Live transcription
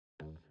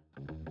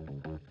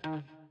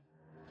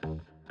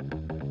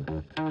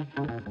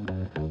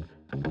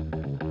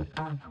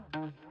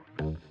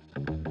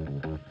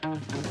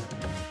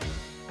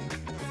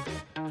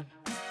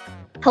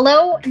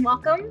Hello and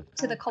welcome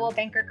to the Coldwell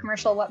Banker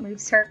Commercial What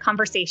Moves Her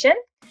conversation.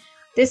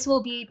 This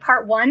will be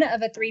part one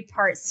of a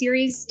three-part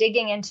series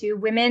digging into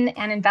women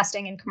and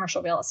investing in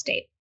commercial real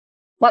estate.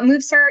 What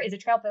Moves Her is a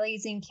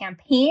trailblazing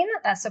campaign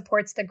that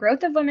supports the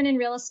growth of women in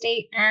real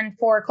estate, and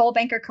for Coldwell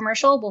Banker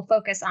Commercial, we'll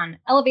focus on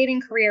elevating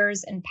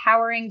careers,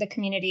 empowering the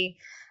community,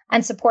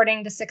 and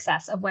supporting the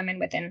success of women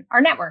within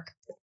our network.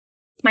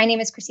 My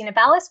name is Christina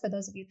Ballas. For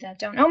those of you that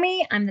don't know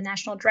me, I'm the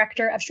National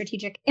Director of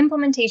Strategic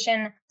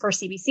Implementation for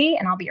CBC,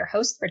 and I'll be your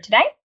host for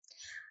today.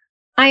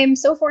 I am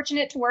so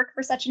fortunate to work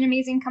for such an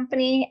amazing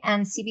company,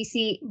 and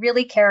CBC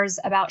really cares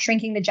about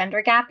shrinking the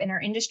gender gap in our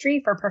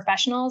industry for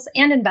professionals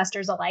and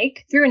investors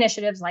alike through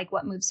initiatives like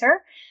What Moves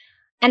Her.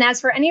 And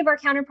as for any of our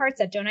counterparts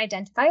that don't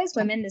identify as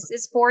women, this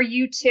is for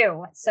you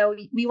too. So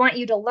we want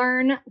you to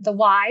learn the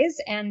whys,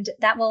 and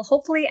that will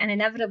hopefully and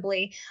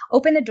inevitably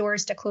open the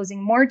doors to closing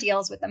more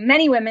deals with the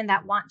many women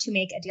that want to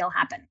make a deal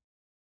happen.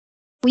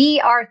 We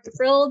are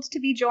thrilled to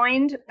be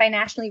joined by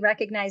nationally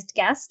recognized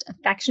guest,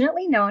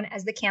 affectionately known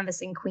as the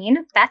Canvassing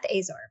Queen, Beth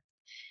Azor.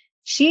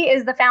 She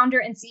is the founder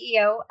and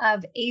CEO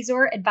of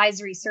Azor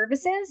Advisory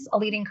Services, a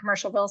leading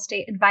commercial real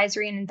estate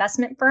advisory and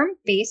investment firm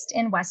based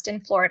in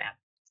Weston, Florida.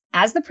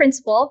 As the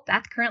principal,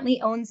 Beth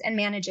currently owns and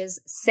manages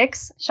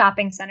 6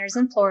 shopping centers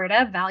in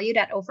Florida, valued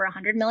at over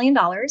 $100 million.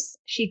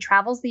 She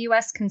travels the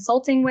U.S.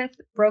 consulting with,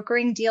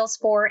 brokering deals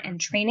for, and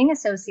training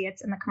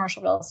associates in the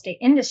commercial real estate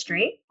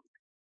industry.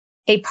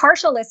 A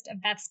partial list of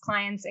Beth's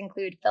clients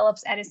include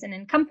Phillips Edison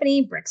and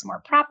Company,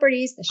 Brixmor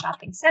Properties, the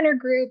Shopping Center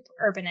Group,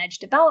 Urban Edge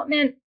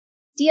Development,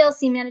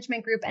 DLC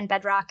Management Group, and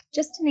Bedrock,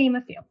 just to name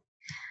a few.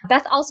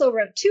 Beth also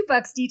wrote 2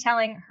 books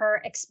detailing her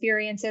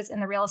experiences in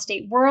the real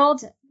estate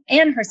world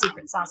and her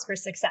secret sauce for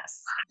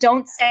success.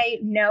 Don't Say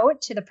No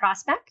to the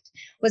Prospect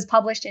was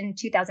published in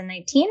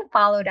 2019,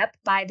 followed up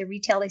by the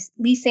Retail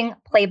Leasing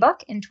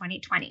Playbook in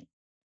 2020.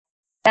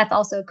 Beth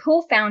also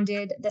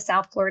co-founded the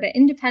South Florida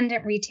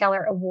Independent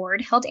Retailer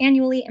Award, held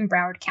annually in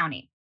Broward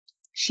County.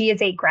 She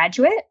is a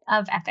graduate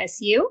of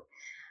FSU,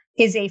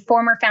 is a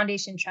former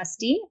foundation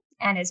trustee,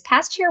 and is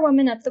past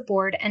chairwoman of the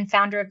board and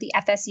founder of the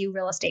FSU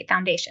Real Estate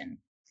Foundation.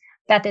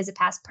 Beth is a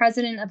past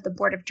president of the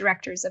board of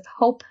directors of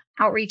Hope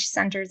Outreach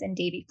Centers in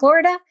Davie,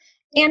 Florida,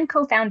 and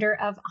co-founder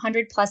of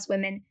 100 Plus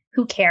Women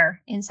Who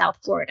Care in South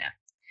Florida.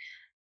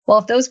 Well,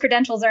 if those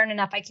credentials aren't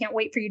enough, I can't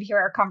wait for you to hear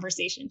our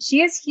conversation.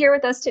 She is here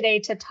with us today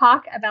to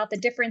talk about the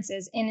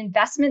differences in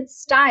investment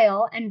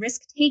style and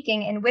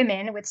risk-taking in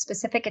women, with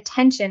specific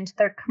attention to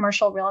their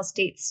commercial real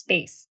estate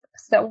space.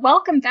 So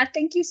welcome, Beth.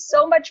 Thank you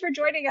so much for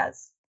joining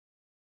us.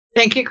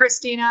 Thank you,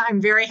 Christina.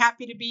 I'm very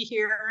happy to be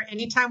here.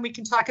 Anytime we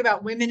can talk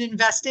about women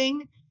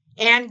investing,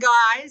 and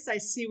guys, I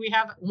see we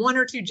have 1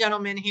 or 2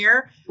 gentlemen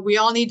here. We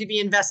all need to be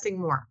investing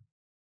more.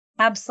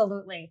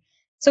 Absolutely.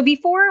 So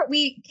before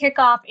we kick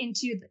off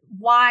into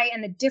why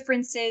and the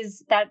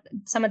differences that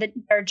some of the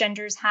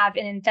genders have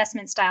in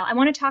investment style, I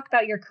want to talk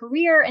about your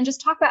career and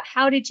just talk about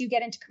how did you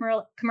get into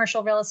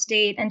commercial real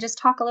estate, and just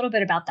talk a little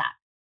bit about that.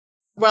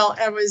 Well,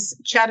 I was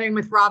chatting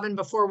with Robin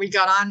before we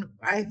got on.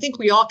 I think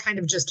we all kind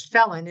of just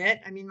fell in it.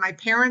 I mean, my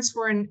parents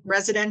were in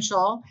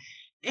residential,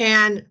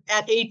 and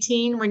at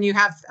 18, when you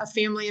have a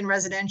family in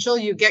residential,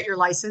 you get your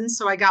license.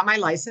 So I got my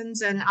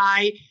license, and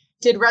I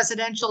did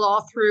residential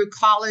all through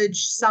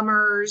college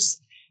summers.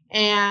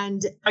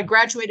 And I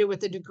graduated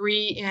with a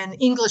degree in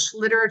English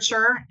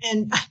literature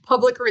and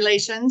public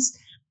relations.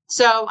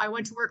 So I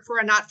went to work for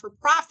a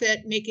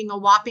not-for-profit, making a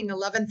whopping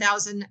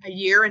 $11,000 a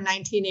year in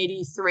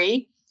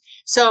 1983.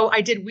 So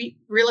I did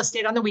real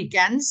estate on the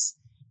weekends.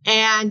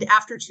 And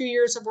after 2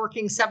 years of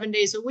working 7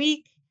 days a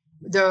week,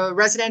 the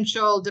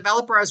residential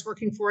developer I was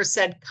working for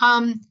said,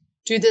 come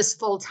do this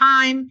full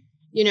time.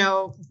 You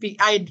know,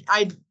 I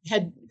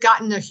had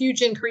gotten a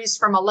huge increase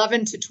from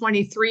 11 to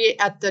 23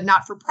 at the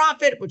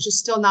not-for-profit, which is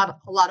still not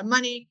a lot of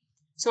money.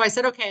 So I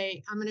said,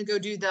 okay, I'm going to go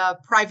do the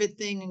private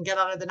thing and get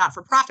out of the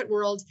not-for-profit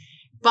world.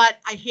 But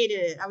I hated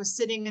it. I was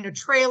sitting in a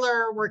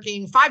trailer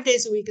working 5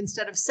 days a week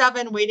instead of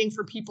 7, waiting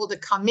for people to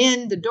come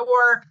in the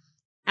door.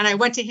 And I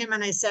went to him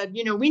and I said,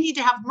 you know, we need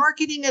to have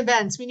marketing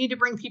events. We need to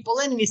bring people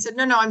in. And he said,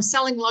 no, I'm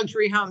selling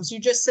luxury homes. You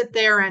just sit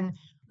there and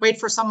wait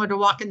for someone to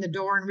walk in the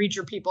door and read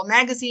your People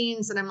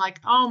magazines. And I'm like,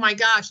 oh my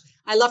gosh,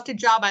 I left a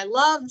job I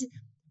loved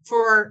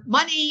for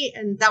money.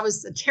 And that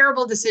was a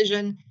terrible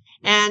decision.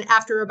 And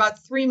after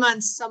about 3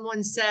 months,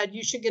 someone said,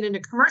 you should get into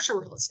commercial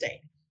real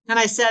estate. And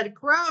I said,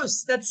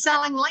 gross, that's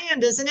selling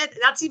land, isn't it?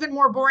 That's even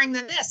more boring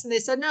than this. And they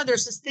said, no,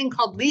 there's this thing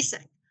called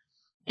leasing.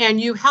 And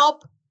you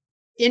help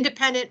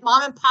independent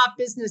mom and pop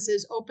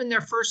businesses open their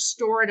first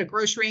store at a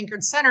grocery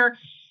anchored center.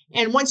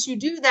 And once you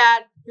do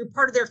that, you're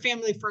part of their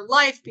family for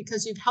life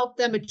because you've helped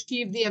them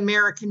achieve the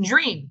American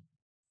dream.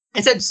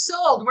 I said,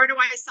 sold, where do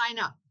I sign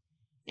up?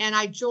 And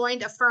I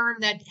joined a firm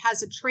that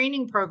has a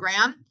training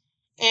program.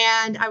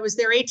 And I was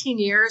there 18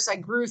 years. I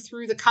grew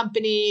through the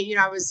company. You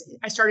know,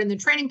 I started in the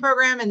training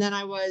program, and then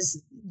I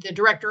was the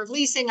director of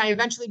leasing. I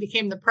eventually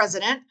became the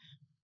president.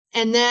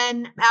 And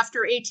then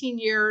after 18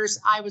 years,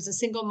 I was a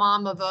single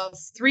mom of a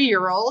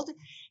 3-year-old,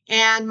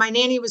 and my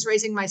nanny was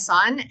raising my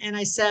son. And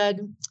I said,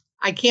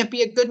 I can't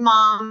be a good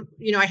mom.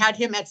 I had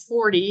him at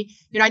 40.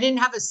 I didn't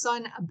have a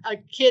son,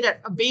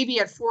 a baby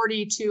at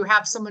 40 to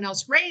have someone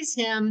else raise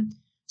him.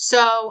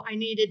 So I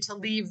needed to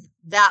leave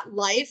that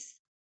life.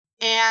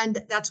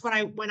 And that's when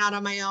I went out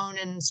on my own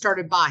and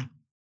started buying.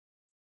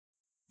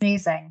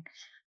 Amazing.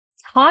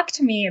 Talk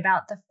to me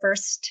about the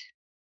first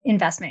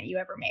investment you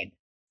ever made.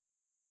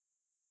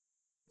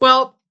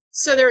 Well,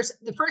 so there's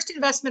the first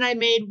investment I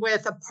made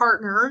with a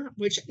partner,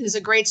 which is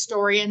a great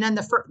story. And then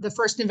the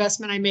first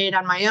investment I made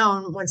on my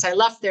own once I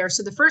left there.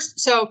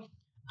 So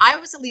I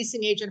was a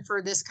leasing agent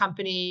for this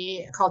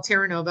company called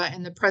Terra Nova,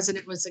 and the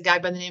president was a guy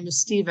by the name of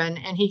Steven.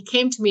 And he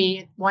came to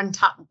me one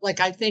time,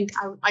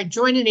 I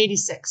joined in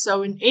 86.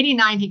 So in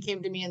 89, he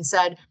came to me and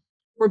said,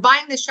 we're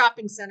buying this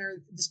shopping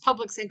center, this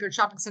public sector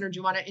shopping center. Do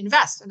you want to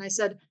invest? And I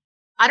said,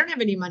 I don't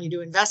have any money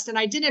to invest. And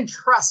I didn't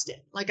trust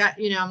it.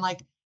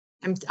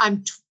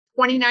 I'm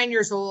 29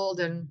 years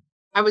old and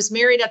I was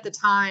married at the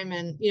time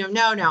and,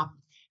 no.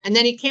 And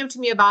then he came to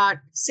me about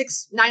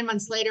 9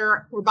 months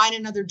later, we're buying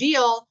another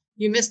deal.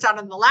 You missed out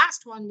on the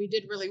last one. We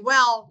did really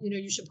well.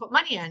 You should put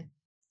money in.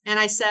 And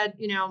I said,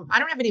 I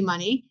don't have any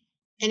money.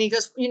 And he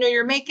goes,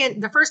 you're making,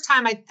 the first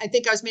time I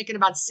think I was making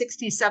about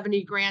 60,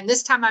 70 grand.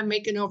 This time I'm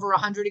making over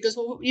 100. He goes,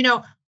 well,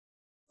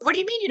 what do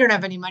you mean you don't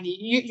have any money?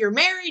 You're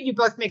married. You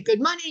both make good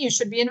money. You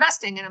should be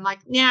investing. And I'm like,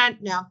 yeah,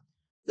 no.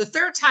 The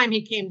third time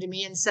he came to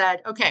me and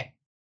said, okay,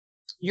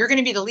 you're going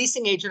to be the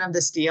leasing agent of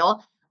this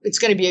deal. It's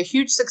going to be a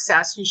huge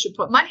success. You should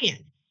put money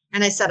in.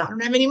 And I said, I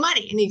don't have any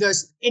money. And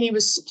he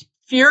was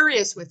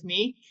furious with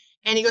me.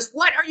 And he goes,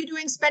 what are you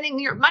doing spending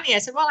your money? I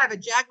said, well, I have a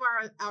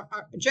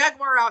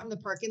Jaguar out in the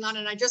parking lot.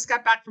 And I just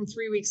got back from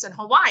 3 weeks in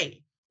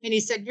Hawaii. And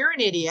he said, you're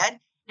an idiot.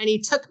 And he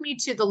took me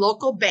to the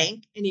local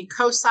bank and he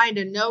co-signed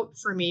a note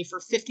for me for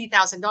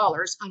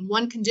 $50,000 on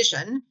one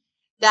condition,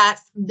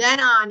 that then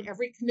on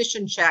every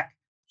commission check,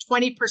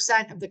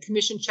 20% of the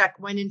commission check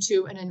went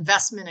into an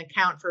investment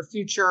account for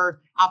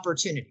future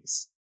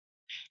opportunities.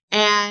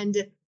 And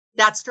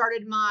that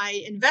started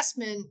my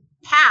investment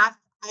path.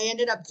 I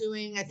ended up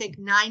doing, I think,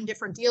 9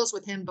 different deals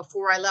with him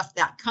before I left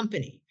that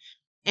company.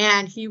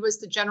 And he was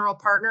the general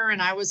partner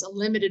and I was a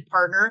limited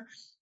partner.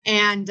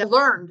 And I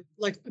learned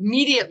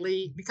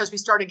immediately, because we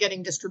started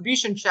getting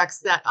distribution checks,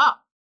 that,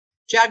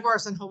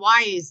 Jaguars and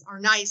Hawaiis are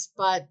nice,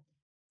 but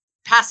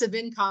passive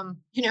income,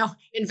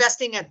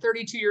 investing at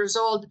 32 years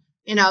old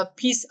in a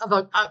piece of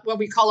what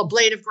we call a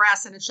blade of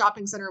grass in a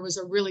shopping center was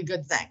a really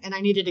good thing. And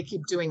I needed to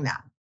keep doing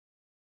that.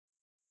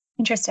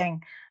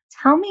 Interesting.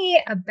 Tell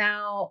me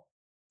about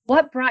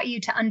what brought you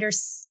to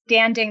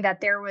understanding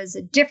that there was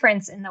a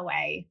difference in the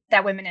way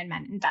that women and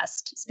men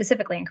invest,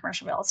 specifically in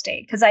commercial real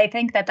estate? Because I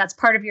think that that's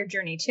part of your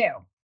journey too.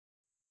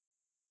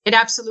 It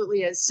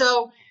absolutely is.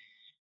 So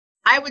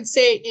I would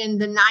say in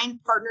the 9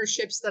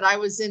 partnerships that I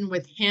was in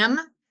with him,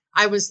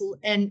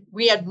 and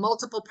we had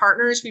multiple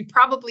partners. We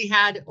probably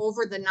had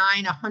over the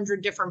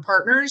 100 different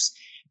partners.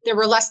 There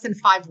were less than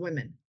 5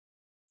 women.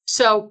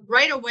 So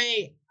right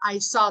away, I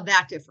saw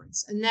that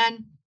difference. And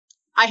then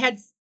I had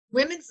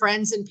women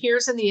friends and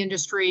peers in the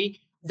industry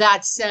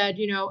that said,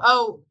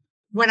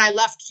 when I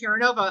left Terra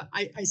Nova,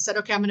 I said,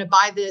 okay, I'm going to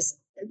buy this.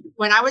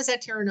 When I was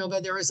at Terra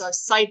Nova, there was a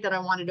site that I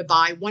wanted to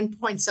buy,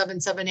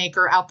 1.77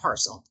 acre out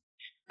parcel.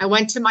 I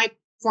went to my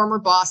former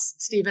boss,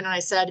 Steven, and I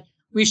said,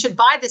 we should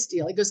buy this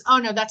deal. He goes, oh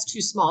no, that's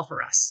too small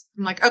for us.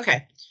 I'm like,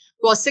 okay.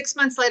 Well, 6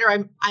 months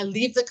later, I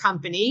leave the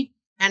company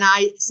and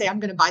I say, I'm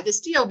going to buy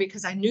this deal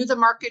because I knew the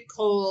market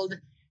cold.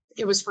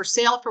 It was for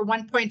sale for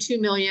 1.2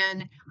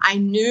 million. I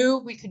knew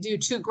we could do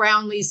 2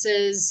 ground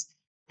leases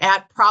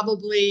at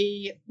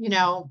probably,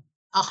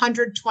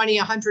 120,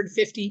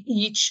 150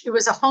 each. It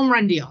was a home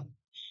run deal.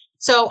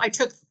 So I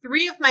took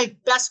 3 of my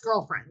best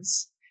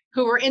girlfriends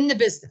who were in the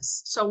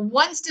business. So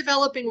one's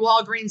developing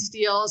Walgreens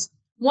deals,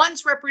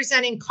 one's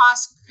representing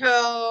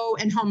Costco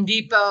and Home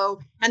Depot,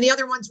 and the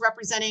other one's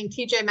representing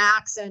TJ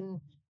Maxx and,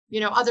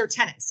 other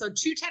tenants. So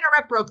 2 tenant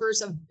rep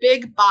brokers of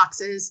big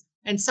boxes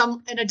and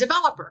a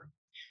developer.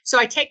 So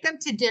I take them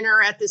to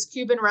dinner at this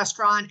Cuban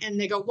restaurant and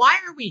they go, why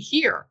are we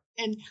here?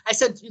 And I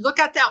said, you look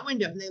out that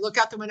window. And they look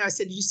out the window. I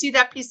said, did you see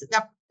that piece of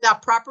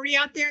that property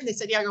out there? And they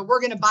said, yeah. I go,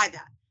 we're going to buy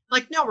that. I'm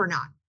like, no, we're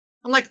not.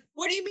 I'm like,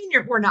 what do you mean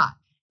we're not?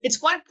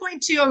 It's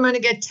 1.2. I'm going to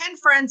get 10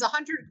 friends,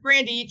 100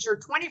 grand each, or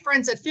 20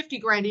 friends at 50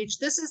 grand each.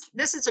 This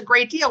is a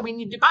great deal. We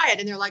need to buy it.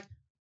 And they're like,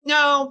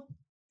 no.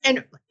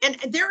 And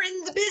they're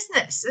in the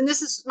business. And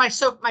this is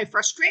my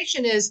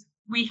frustration is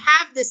we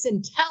have this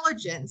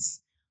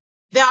intelligence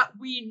that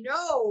we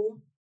know.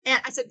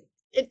 And I said,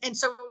 and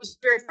so it was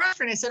very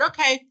frustrating. I said,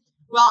 okay,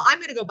 well, I'm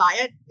going to go buy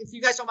it. If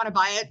you guys don't want to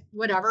buy it,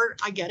 whatever,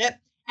 I get it.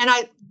 And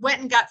I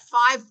went and got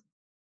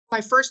my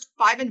first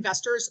 5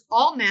 investors,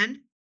 all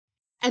men.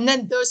 And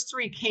then those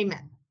 3 came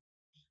in,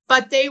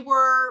 but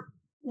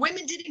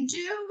women didn't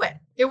do it.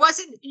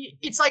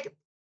 It's like,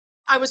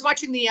 I was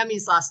watching the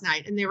Emmys last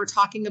night and they were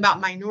talking about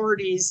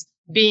minorities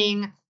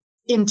being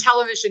in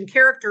television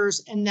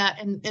characters, and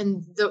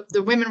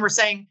the women were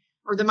saying,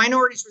 or the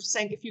minorities were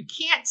saying, if you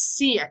can't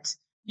see it,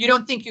 you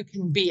don't think you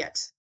can be it.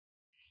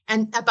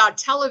 and about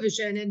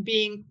television and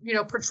being,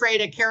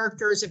 portrayed as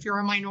characters if you're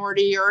a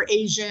minority or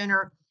Asian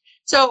or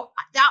so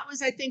that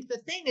was, I think the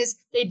thing is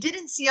they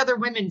didn't see other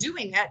women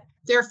doing it.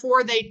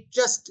 Therefore, they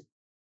just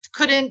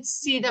couldn't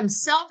see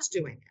themselves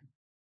doing it.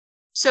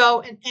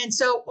 So, and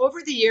so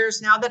over the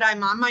years, now that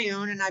I'm on my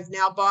own and I've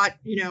now bought,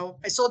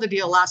 I sold a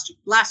deal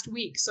last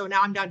week. So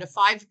now I'm down to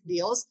 5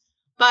 deals.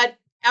 But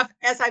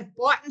as I've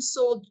bought and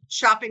sold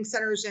shopping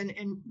centers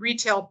and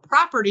retail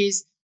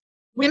properties,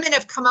 women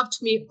have come up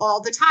to me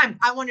all the time.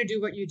 I want to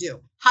do what you do.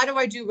 How do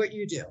I do what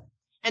you do?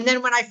 And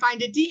then when I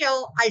find a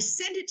deal, I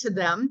send it to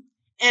them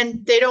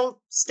and they don't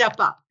step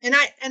up. And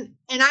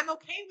I'm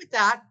okay with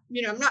that.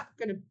 I'm not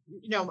going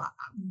to,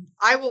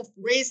 I will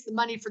raise the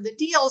money for the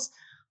deals,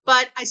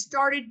 but I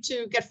started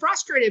to get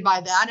frustrated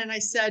by that. And I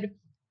said,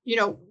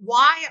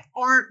 why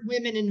aren't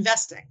women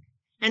investing?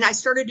 And I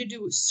started to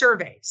do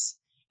surveys.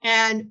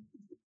 And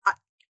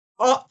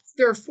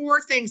there are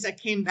 4 things that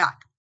came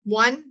back.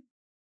 1,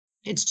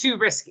 it's too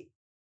risky.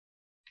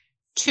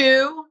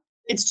 2,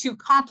 it's too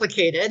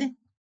complicated.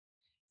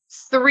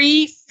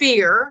 3,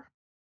 fear.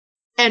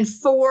 And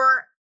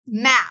 4,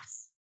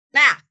 math.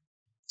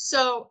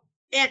 So,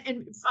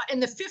 and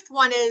the 5th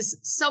one is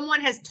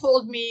someone has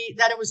told me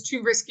that it was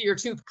too risky or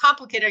too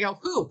complicated. I go,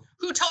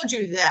 who told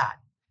you that?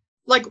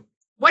 Like,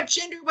 what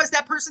gender was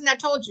that person that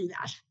told you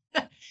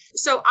that?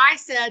 So I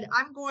said,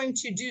 I'm going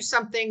to do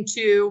something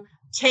to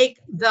take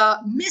the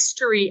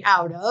mystery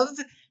out of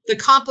the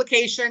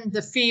complication,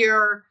 the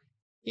fear,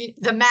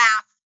 the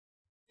math,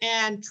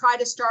 and try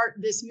to start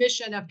this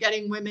mission of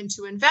getting women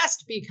to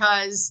invest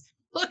because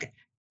look,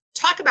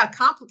 talk about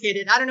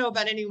complicated. I don't know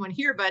about anyone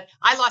here, but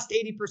I lost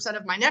 80%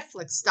 of my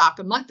Netflix stock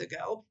a month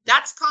ago.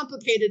 That's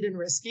complicated and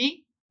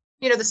risky.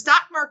 The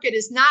stock market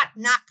is not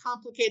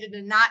complicated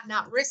and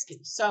not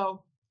risky.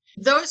 So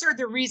those are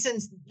the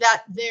reasons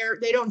that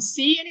they don't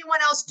see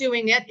anyone else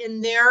doing it in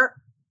their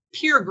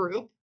peer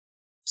group.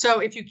 So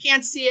if you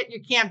can't see it,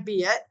 you can't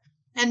be it.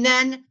 And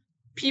then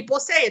people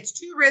say it's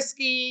too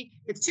risky,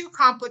 it's too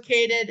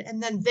complicated,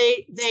 and then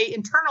they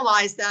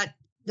internalize that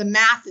the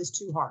math is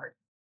too hard.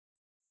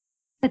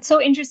 It's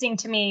so interesting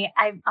to me.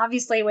 I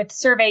obviously with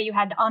survey, you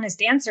had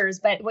honest answers,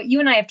 but what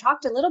you and I have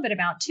talked a little bit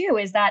about too,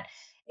 is that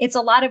it's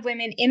a lot of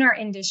women in our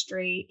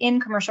industry in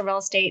commercial real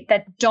estate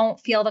that don't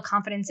feel the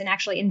confidence in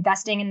actually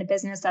investing in the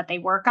business that they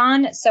work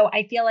on. So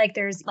I feel like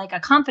there's like a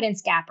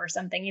confidence gap or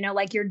something,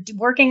 like you're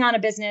working on a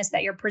business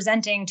that you're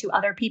presenting to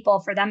other people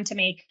for them to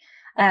make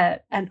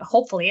and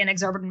hopefully an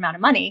exorbitant amount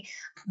of money,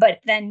 but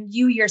then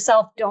you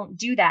yourself don't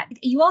do that.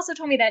 You also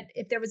told me that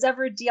if there was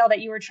ever a deal that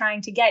you were trying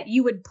to get,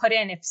 you would put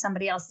in if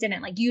somebody else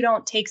didn't. Like you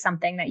don't take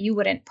something that you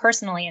wouldn't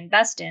personally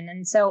invest in.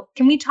 And so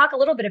can we talk a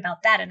little bit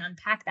about that and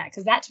unpack that?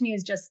 Because that to me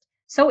is just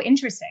so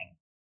interesting.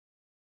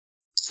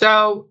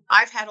 So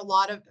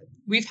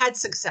we've had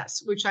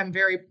success, which I'm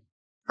very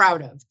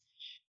proud of.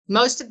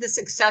 Most of the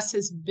success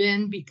has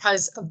been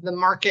because of the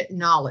market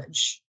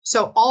knowledge.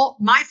 So all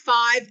my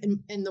 5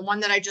 and the one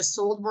that I just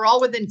sold, we're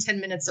all within 10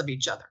 minutes of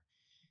each other.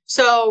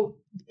 So,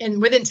 and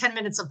within 10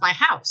 minutes of my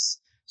house.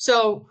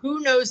 So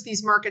who knows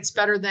these markets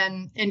better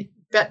than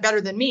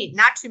me?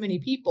 Not too many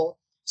people.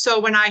 So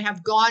when I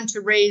have gone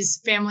to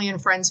raise family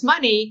and friends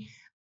money,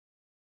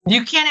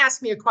 you can't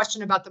ask me a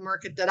question about the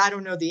market that I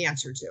don't know the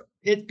answer to.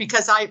 It's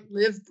because I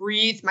live,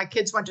 breathe, my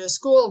kids went to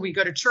school, we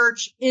go to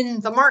church in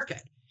the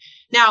market.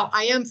 Now,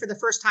 I am for the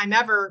first time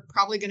ever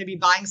probably going to be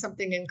buying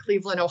something in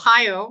Cleveland,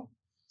 Ohio,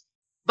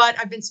 but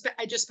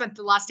I just spent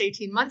the last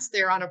 18 months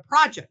there on a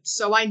project,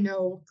 so I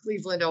know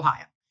Cleveland,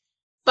 Ohio.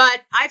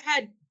 But I've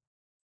had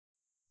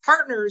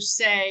partners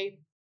say,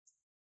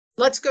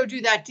 let's go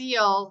do that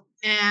deal,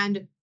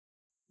 and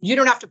you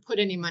don't have to put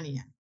any money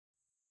in.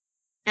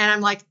 And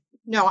I'm like,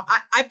 no,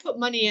 I put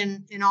money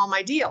in all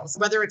my deals,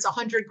 whether it's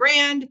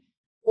 $100,000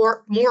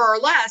 or more or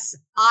less.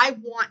 I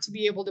want to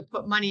be able to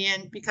put money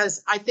in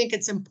because I think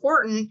it's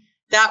important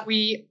that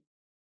we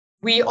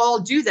all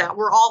do that.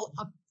 We're all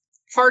a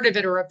part of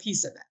it or a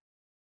piece of it.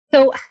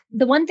 So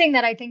the one thing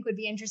that I think would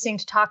be interesting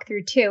to talk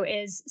through too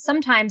is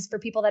sometimes for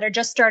people that are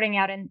just starting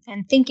out and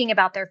thinking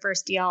about their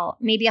first deal,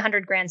 maybe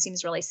 $100,000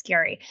 seems really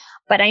scary.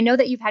 But I know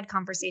that you've had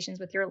conversations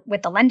with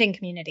the lending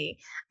community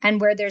and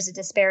where there's a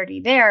disparity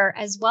there,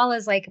 as well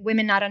as like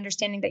women not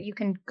understanding that you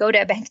can go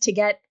to a bank to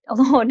get a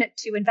loan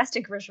to invest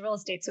in commercial real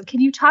estate. So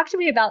can you talk to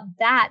me about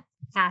that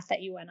path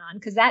that you went on?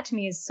 Because that to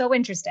me is so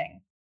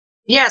interesting.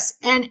 Yes.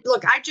 And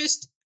look, I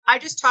just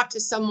talked to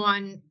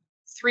someone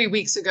 3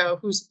 weeks ago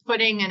who's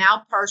putting an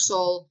out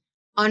parcel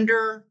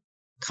under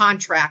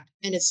contract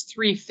and it's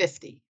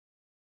 $350.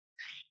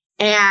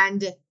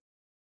 And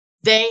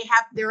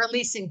they're a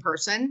leasing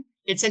person.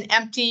 It's an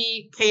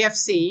empty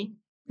KFC,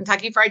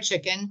 Kentucky Fried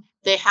Chicken.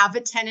 They have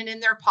a tenant in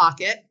their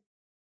pocket.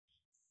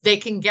 They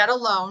can get a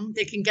loan.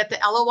 They can get the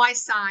LOI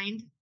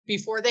signed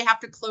before they have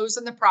to close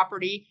on the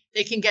property.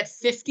 They can get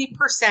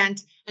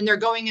 50% and they're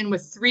going in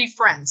with 3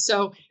 friends.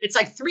 So it's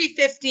like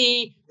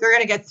 $350. They're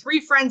going to get 3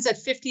 friends at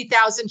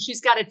 $50,000.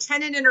 She's got a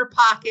tenant in her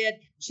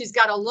pocket. She's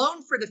got a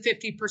loan for the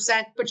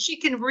 50%, but she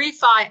can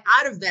refi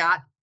out of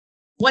that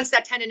once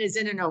that tenant is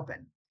in and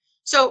open.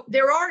 So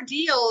there are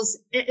deals,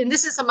 and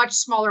this is a much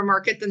smaller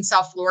market than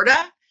South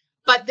Florida,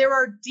 but there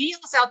are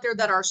deals out there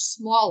that are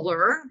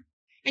smaller,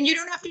 and you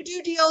don't have to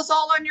do deals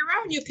all on your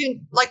own. You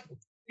can, like,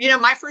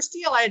 my first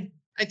deal, I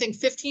think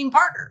 15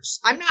 partners.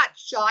 I'm not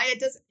shy. It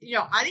doesn't,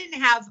 I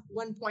didn't have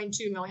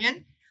 1.2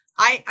 million.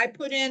 I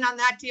put in on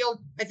that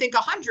deal, I think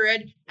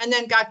 100, and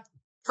then got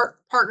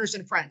partners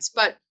and friends.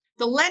 But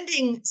the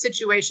lending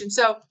situation,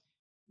 so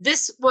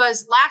this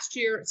was last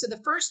year. So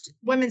the first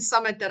women's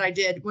summit that I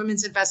did,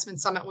 Women's Investment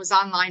Summit, was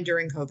online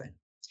during COVID.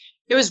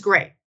 It was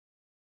great,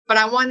 but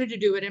I wanted to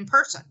do it in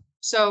person.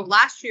 So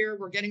last year,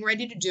 we're getting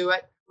ready to do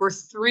it. We're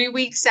 3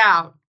 weeks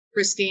out,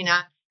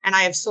 Christina, and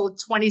I have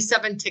sold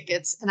 27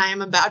 tickets, and I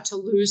am about to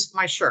lose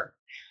my shirt.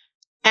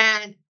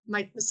 And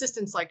my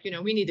assistant's like,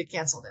 we need to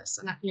cancel this.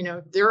 And,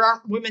 there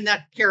aren't women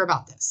that care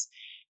about this.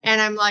 And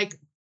I'm like,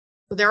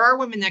 there are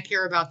women that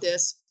care about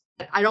this.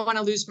 I don't want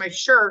to lose my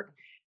shirt.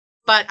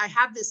 But I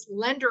have this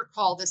lender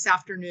call this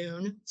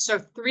afternoon. So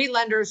 3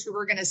 lenders who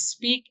are going to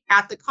speak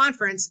at the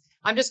conference.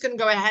 I'm just going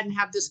to go ahead and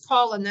have this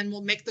call, and then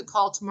we'll make the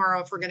call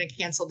tomorrow if we're going to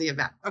cancel the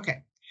event.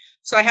 Okay.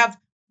 So I have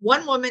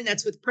one woman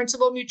that's with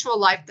Principal Mutual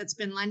Life that's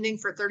been lending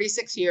for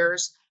 36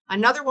 years.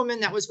 Another woman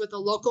that was with a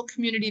local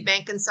community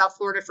bank in South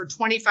Florida for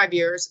 25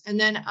 years. And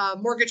then a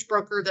mortgage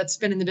broker that's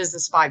been in the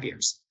business 5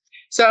 years.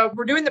 So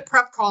we're doing the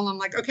prep call. I'm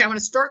like, okay, I'm going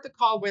to start the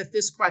call with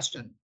this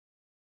question.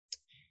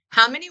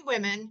 How many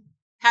women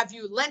have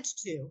you lent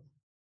to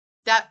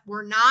that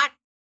were not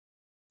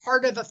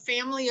part of a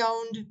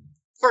family-owned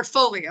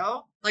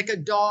portfolio, like a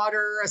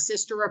daughter, a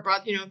sister, a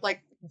brother,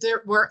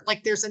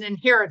 there's an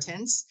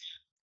inheritance,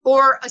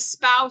 or a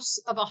spouse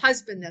of a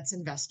husband that's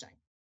investing?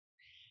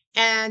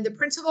 And the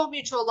Principal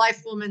Mutual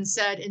Life woman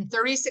said in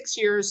 36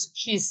 years,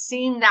 she's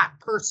seen that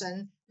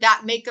person,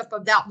 that makeup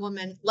of that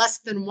woman, less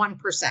than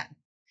 1%.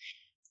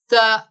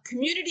 The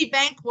community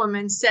bank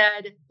woman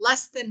said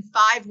less than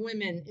 5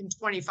 women in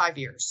 25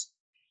 years.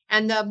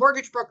 And the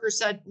mortgage broker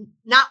said,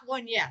 not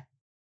one yet.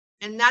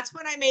 And that's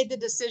when I made the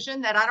decision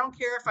that I don't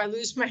care if I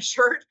lose my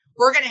shirt,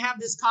 we're going to have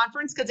this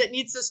conference because it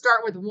needs to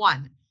start with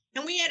 1.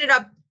 And we ended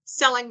up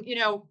selling,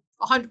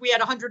 we had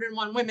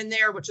 101 women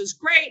there, which was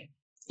great.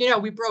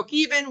 We broke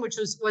even, which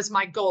was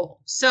my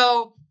goal.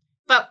 So,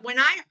 but when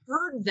I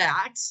heard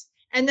that,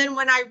 and then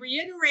when I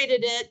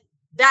reiterated it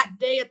that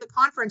day at the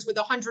conference with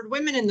 100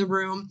 women in the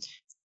room,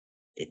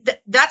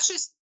 that's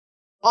just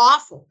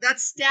awful. That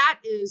stat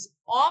is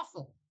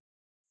awful.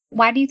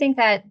 Why do you think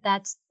that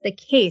that's the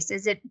case?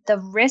 Is it the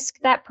risk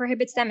that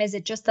prohibits them? Is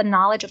it just the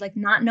knowledge of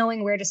not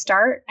knowing where to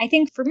start? I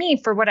think for me,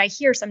 for what I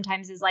hear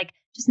sometimes is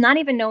just not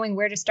even knowing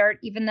where to start,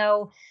 even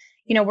though,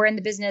 we're in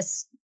the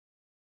business.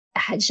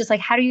 It's just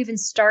how do you even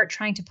start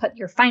trying to put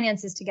your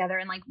finances together?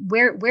 And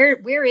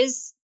where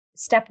is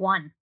step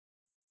 1?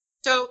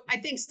 So I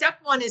think step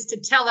 1 is to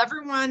tell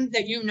everyone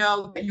that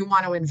that you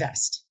want to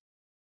invest.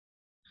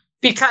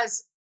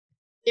 Because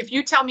if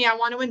you tell me I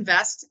want to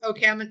invest,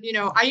 okay,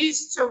 I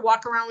used to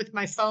walk around with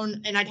my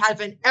phone and I'd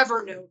have an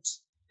Evernote.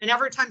 And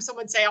every time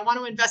someone would say, I want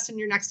to invest in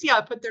your next deal,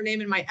 I put their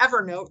name in my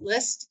Evernote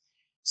list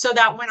so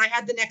that when I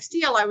had the next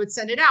deal, I would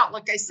send it out.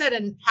 Like I said,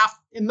 and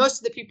most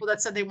of the people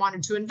that said they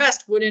wanted to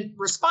invest wouldn't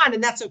respond,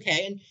 and that's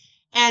okay.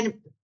 And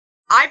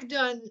I've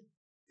done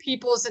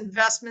people's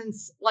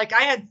investments. Like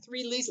I had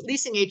 3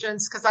 leasing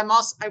agents because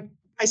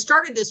I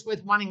started this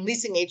with wanting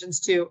leasing agents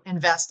to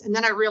invest. And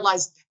then I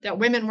realized that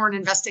women weren't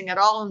investing at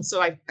all. And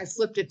so I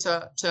flipped it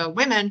to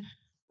women.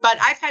 But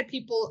I've had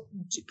people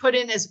put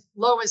in as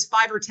low as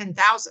 5 or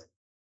 10,000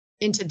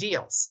 into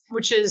deals,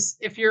 which is,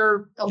 if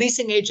you're a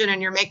leasing agent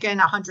and you're making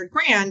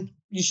 $100,000,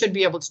 you should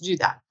be able to do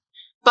that.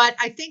 But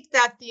I think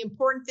that the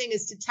important thing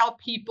is to tell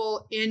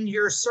people in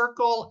your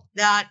circle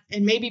that,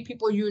 and maybe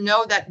people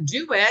that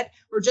do it,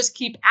 or just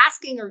keep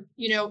asking, or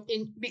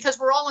because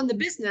we're all in the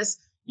business.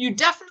 You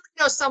definitely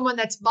know someone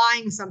that's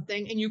buying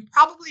something, and you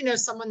probably know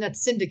someone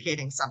that's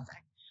syndicating something.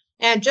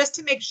 And just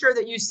to make sure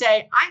that you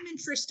say, I'm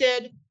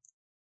interested,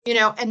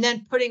 and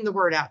then putting the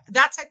word out.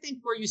 That's, I think,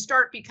 where you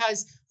start,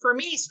 because for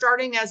me,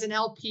 starting as an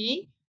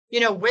LP,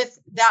 with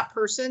that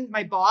person,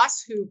 my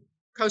boss who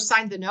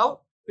co-signed the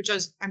note, which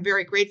I'm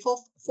very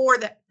grateful for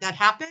that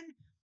happened,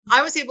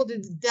 I was able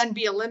to then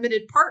be a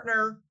limited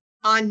partner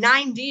on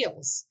 9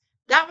 deals.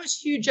 That was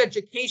huge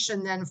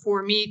education then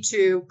for me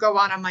to go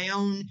out on my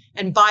own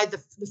and buy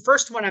the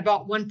first one. I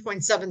bought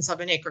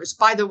 1.77 acres.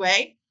 By the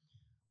way,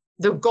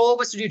 the goal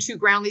was to do 2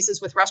 ground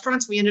leases with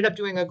restaurants. We ended up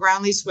doing a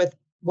ground lease with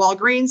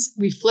Walgreens.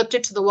 We flipped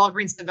it to the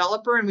Walgreens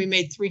developer, and we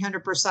made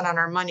 300% on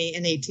our money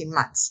in 18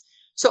 months.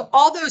 So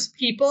all those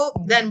people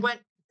then went,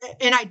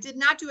 and I did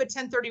not do a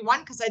 1031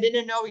 because I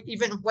didn't know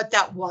even what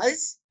that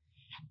was.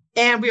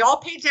 And we all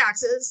paid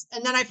taxes.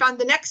 And then I found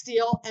the next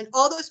deal, and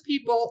all those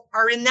people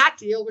are in that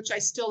deal, which I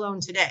still own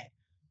today.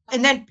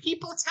 And then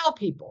people tell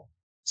people.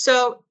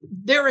 So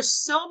there is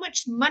so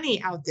much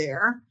money out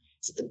there.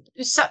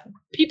 So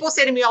people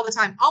say to me all the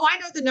time, oh, I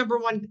know the number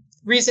one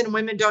reason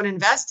women don't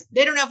invest.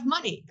 They don't have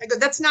money. I go,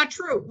 that's not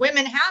true.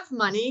 Women have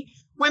money.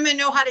 Women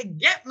know how to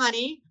get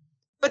money,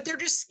 but they're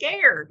just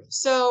scared.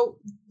 So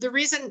the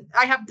reason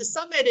I have the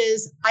summit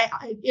is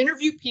I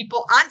interview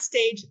people on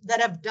stage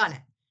that have done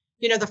it.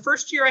 You know, the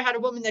first year I had a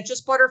woman that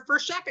just bought her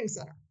first shopping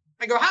center.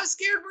 I go, how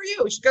scared were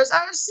you? She goes,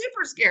 I was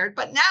super scared,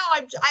 but now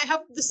I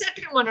have the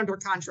second one under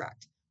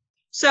contract.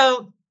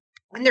 So,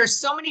 and there's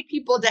so many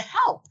people to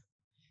help.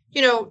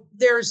 You know,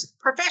 there's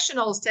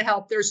professionals to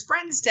help. There's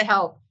friends to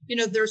help. You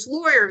know, there's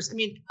lawyers. I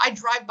mean, I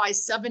drive by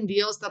 7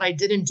 deals that I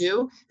didn't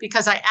do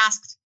because I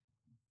asked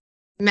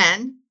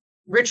men,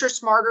 richer,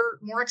 smarter,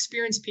 more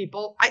experienced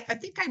people. I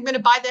think I'm going to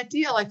buy that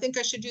deal. I think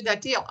I should do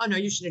that deal. Oh, no,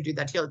 you shouldn't do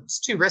that deal. It's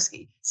too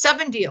risky.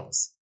 7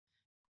 deals.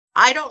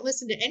 I don't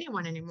listen to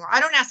anyone anymore. I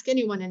don't ask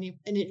anyone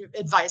any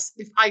advice.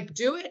 If I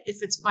do it,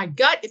 if it's my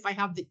gut, if I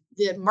have the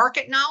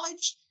market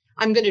knowledge,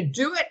 I'm going to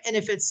do it. And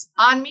if it's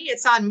on me,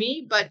 it's on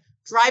me. But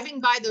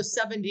driving by those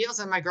 7 deals,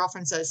 and my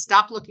girlfriend says,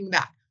 stop looking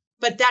back.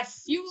 But that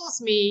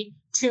fuels me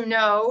to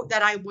know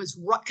that I was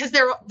right, because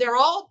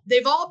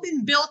they've all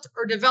been built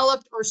or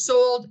developed or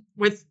sold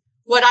with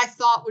what I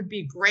thought would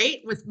be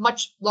great with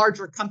much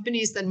larger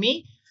companies than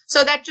me.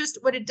 So that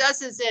just, what it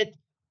does is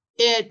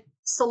it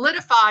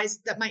solidifies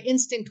that my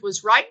instinct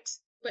was right,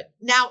 but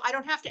now I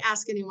don't have to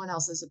ask anyone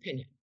else's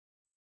opinion.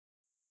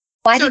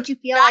 Why did you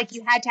feel like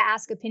you had to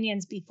ask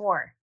opinions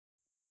before?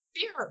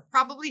 Fear,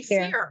 probably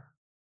fear,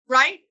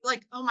 right?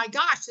 Like, oh my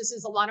gosh, this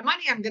is a lot of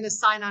money. I'm going to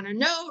sign on a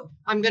note.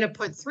 I'm going to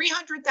put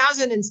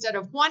 300,000 instead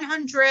of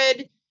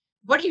 100.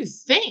 What do you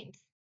think?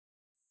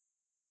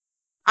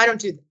 I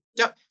don't do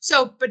that.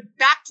 So, but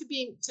back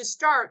to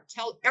start,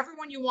 tell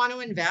everyone you want to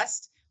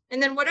invest,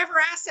 and then whatever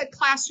asset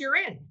class you're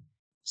in.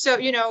 So,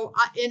 you know,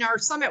 in our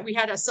summit, we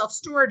had a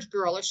self-storage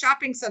girl, a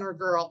shopping center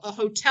girl, a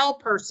hotel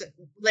person,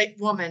 like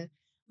woman.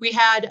 We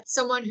had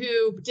someone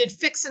who did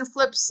fix and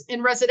flips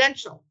in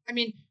residential. I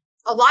mean,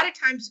 a lot of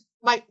times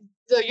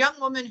the young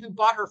woman who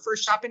bought her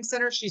first shopping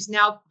center, she's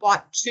now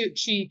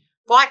she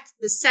bought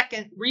the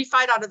second,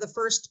 refied out of the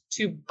first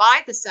to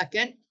buy the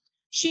second.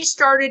 She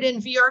started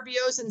in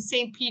VRBOs in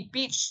St. Pete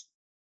Beach,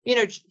 you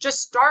know,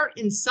 just start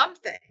in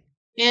something.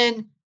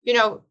 And, you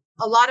know,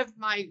 a lot of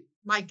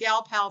my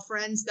gal pal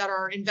friends that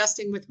are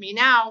investing with me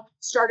now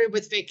started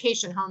with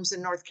vacation homes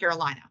in North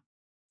Carolina.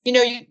 You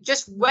know, you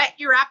just whet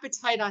your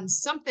appetite on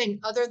something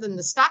other than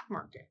the stock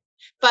market.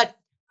 But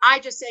I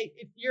just say,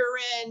 if you're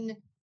in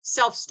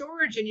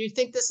self-storage and you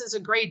think this is a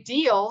great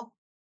deal,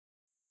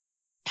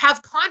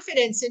 have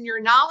confidence in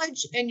your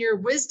knowledge and your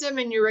wisdom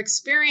and your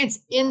experience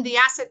in the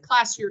asset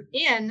class you're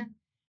in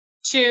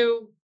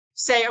to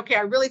say, okay,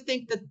 I really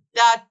think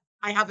that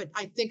I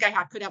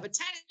could have a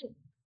tenant,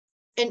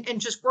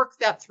 and just work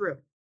that through.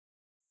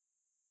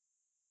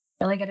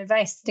 Really good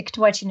advice. Stick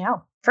to what you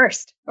know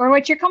first, or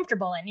what you're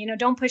comfortable in. You know,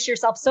 don't push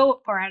yourself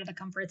so far out of the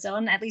comfort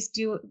zone. At least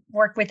do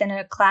work within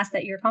a class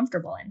that you're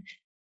comfortable in.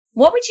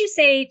 What would you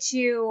say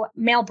to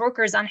male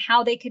brokers on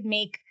how they could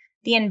make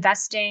the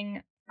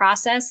investing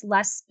process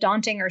less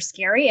daunting or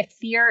scary? If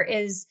fear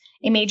is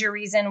a major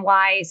reason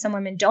why some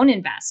women don't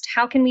invest,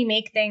 how can we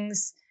make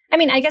things, I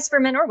mean, I guess for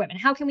men or women,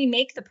 how can we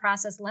make the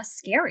process less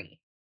scary?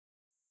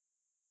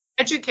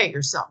 Educate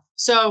yourself.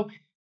 So,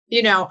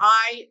 you know,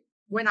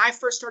 when I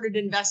first started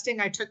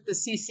investing, I took the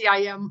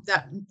CCIM,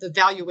 the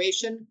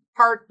valuation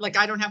part. Like,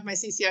 I don't have my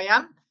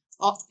CCIM.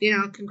 You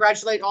know,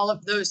 congratulate all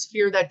of those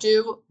here that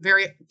do.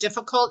 Very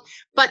difficult,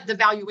 but the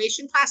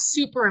valuation class,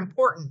 super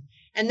important.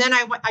 And then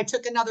I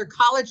took another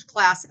college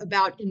class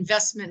about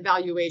investment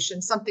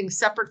valuation, something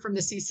separate from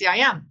the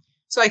CCIM.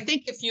 So I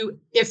think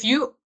if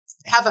you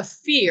have a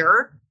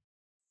fear,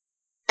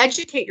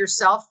 educate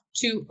yourself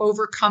to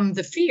overcome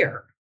the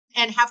fear,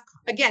 and have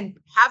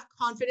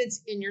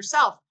confidence in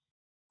yourself.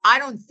 I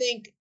don't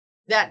think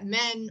that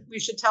we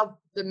should tell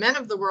the men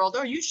of the world,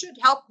 oh, you should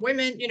help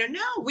women. You know,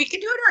 no, we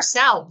can do it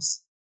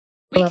ourselves.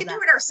 We can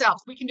do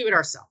it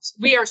ourselves.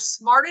 We are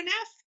smart enough.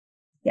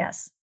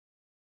 Yes.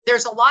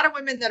 There's a lot of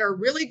women that are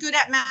really good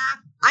at math.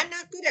 I'm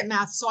not good at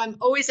math, so I'm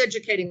always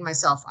educating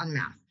myself on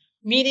math.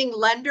 Meeting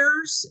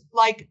lenders,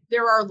 like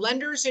there are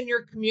lenders in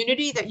your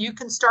community that you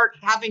can start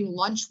having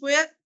lunch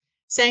with,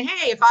 saying,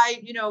 hey,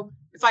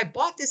 if I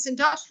bought this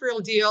industrial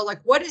deal, like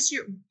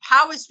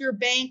how is your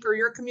bank or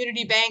your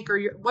community bank or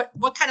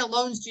what kind of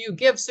loans do you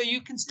give? So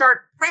you can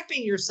start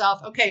prepping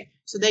yourself. Okay,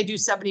 so they do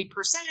 70%.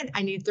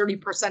 I need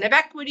 30% of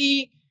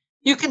equity.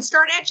 You can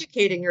start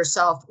educating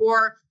yourself.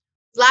 Or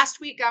last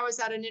week I was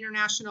at an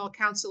International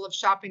Council of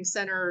Shopping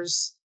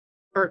Centers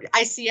or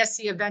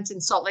ICSC event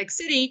in Salt Lake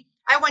City.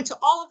 I went to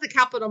all of the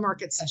capital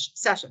market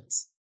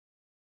sessions.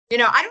 You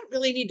know, I don't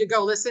really need to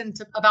go listen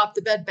about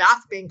the Bed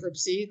Bath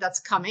bankruptcy that's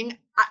coming.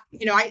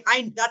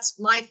 I that's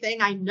my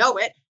thing. I know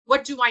it.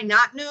 What do I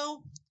not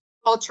know?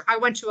 I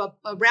went to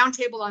a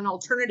roundtable on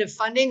alternative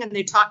funding, and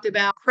they talked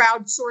about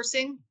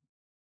crowdsourcing.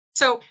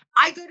 So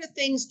I go to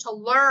things to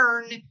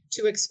learn,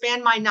 to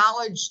expand my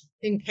knowledge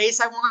in case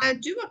I want to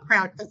do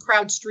a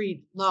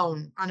CrowdStreet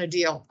loan on a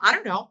deal. I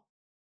don't know.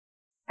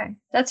 Okay,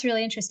 that's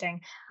really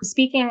interesting.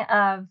 Speaking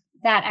of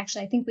that,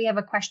 actually, I think we have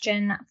a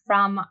question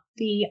from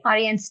the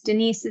audience.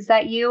 Denise, is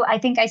that you? I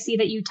think I see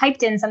that you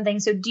typed in something.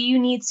 So do you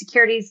need a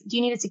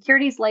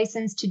securities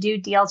license to do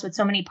deals with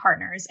so many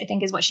partners? I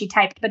think is what she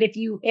typed. But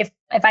if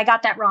I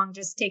got that wrong,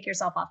 just take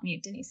yourself off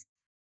mute, Denise.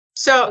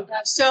 So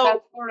that's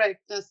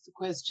correct. That's the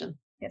question.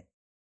 Yes.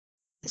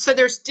 So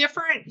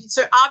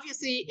so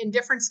obviously in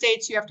different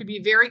states, you have to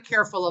be very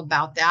careful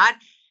about that.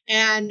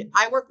 And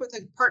I work with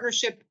a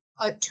partnership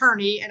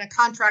attorney and a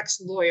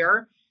contracts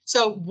lawyer.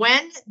 So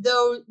when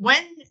the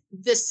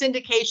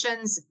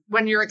syndications,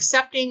 when you're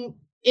accepting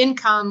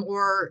income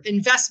or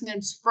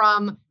investments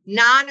from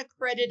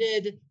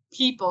non-accredited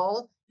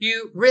people,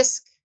 you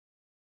risk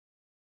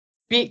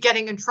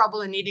getting in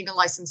trouble and needing a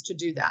license to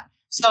do that.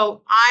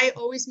 So I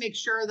always make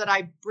sure that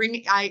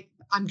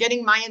I'm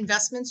getting my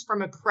investments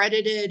from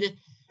accredited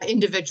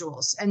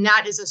individuals, and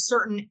that is a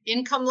certain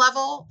income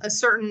level, a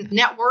certain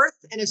net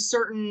worth, and a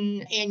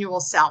certain annual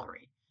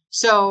salary.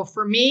 So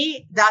for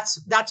me, that's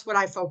what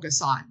I focus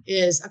on,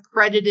 is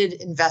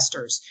accredited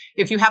investors.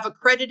 If you have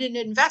accredited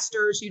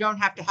investors, you don't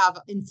have to have,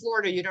 in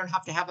Florida, you don't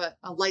have to have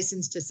a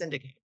license to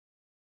syndicate.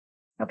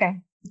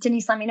 Okay.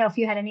 Denise, let me know if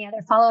you had any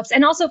other follow-ups.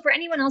 And also for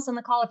anyone else on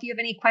the call, if you have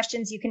any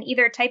questions, you can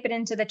either type it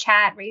into the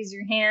chat, raise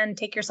your hand,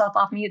 take yourself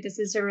off mute. This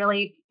is a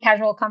really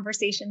casual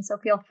conversation, so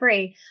feel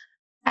free.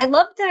 I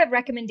love the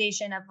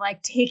recommendation of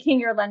like taking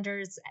your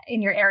lenders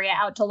in your area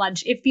out to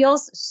lunch. It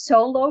feels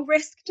so low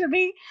risk to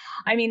me.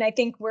 I mean, I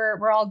think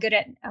we're all good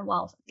at,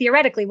 well,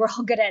 theoretically, we're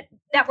all good at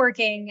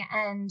networking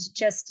and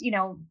just,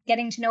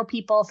 getting to know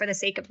people for the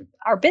sake of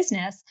our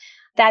business,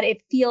 that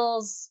it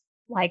feels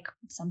like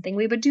something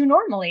we would do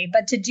normally.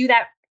 But to do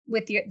that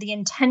with the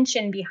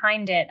intention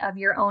behind it of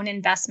your own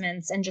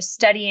investments and just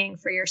studying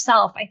for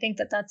yourself, I think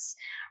that's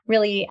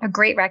really a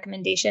great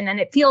recommendation. And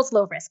it feels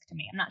low risk to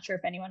me. I'm not sure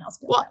if anyone else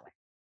feels that way.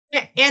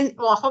 Yeah, and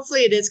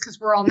hopefully it is, because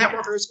we're all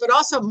networkers, but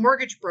also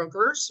mortgage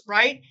brokers,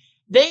 right?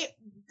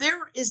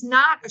 There is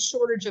not a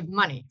shortage of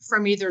money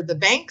from either the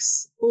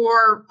banks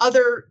or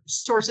other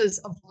sources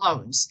of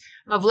loans,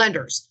 of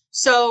lenders.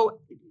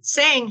 So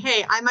saying,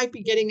 hey, I might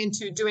be getting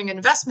into doing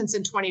investments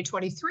in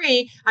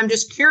 2023. I'm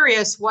just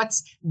curious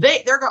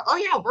they're going, oh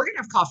yeah, we're going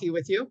to have coffee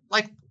with you.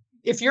 Like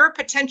if you're a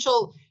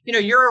potential,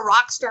 you're a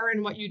rock star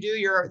in what you do,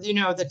 you're,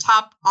 the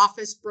top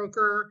office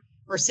broker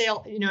or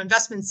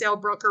investment sale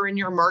broker in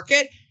your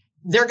market,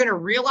 they're going to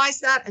realize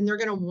that, and they're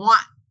going to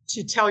want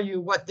to tell you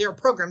what their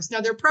programs.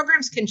 Now, their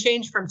programs can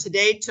change from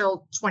today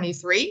till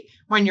 23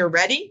 when you're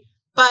ready.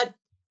 But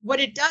what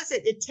it does,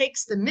 it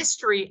takes the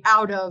mystery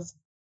out of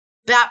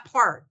that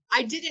part.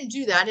 I didn't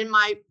do that in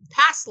my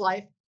past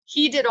life.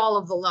 He did all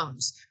of the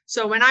loans.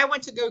 So when I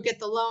went to go get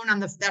the loan on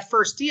that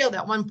first deal,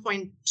 that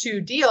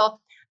 1.2 deal,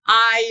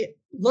 I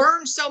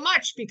learned so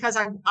much because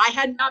I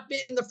had not been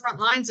in the front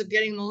lines of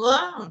getting the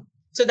loan.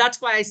 So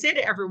that's why I say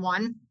to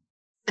everyone,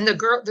 and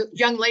the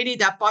young lady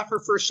that bought her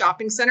first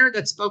shopping center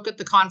that spoke at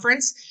the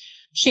conference,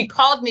 she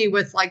called me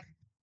with like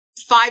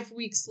 5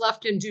 weeks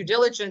left in due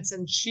diligence.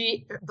 And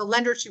the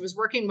lender she was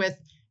working with,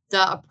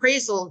 the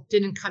appraisal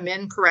didn't come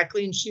in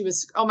correctly. And she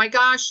was, oh my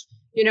gosh,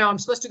 I'm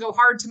supposed to go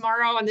hard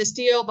tomorrow on this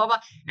deal, blah, blah.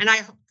 And I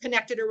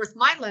connected her with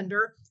my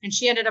lender, and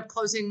she ended up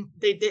closing,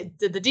 they did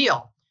the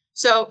deal.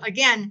 So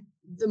again,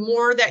 the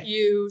more that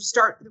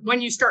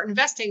when you start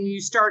investing, you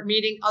start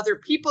meeting other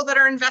people that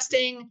are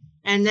investing,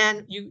 and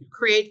then you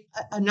create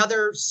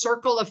another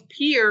circle of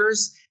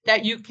peers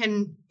that you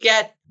can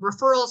get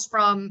referrals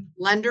from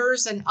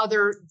lenders and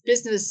other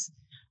business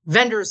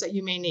vendors that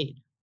you may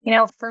need.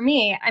 For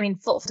me, I mean,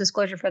 full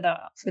disclosure for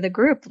the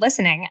group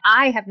listening,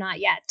 I have not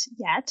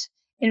yet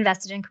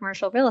invested in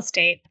commercial real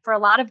estate for a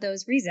lot of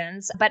those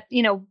reasons. But,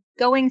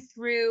 going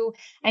through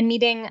and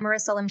meeting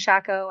Marissa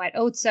Limshako at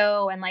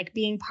Otso and like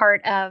being part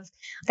of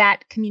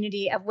that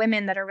community of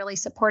women that are really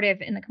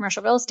supportive in the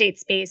commercial real estate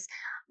space,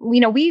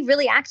 we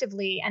really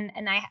actively, and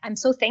I'm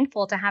so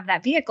thankful to have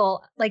that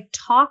vehicle, like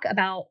talk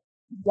about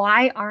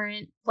why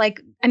aren't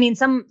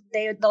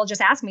they'll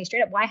just ask me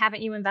straight up, why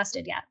haven't you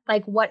invested yet?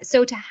 Like what?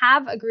 So to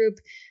have a group,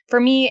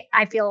 for me,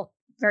 I feel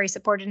very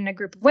supported in a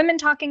group of women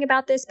talking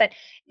about this, but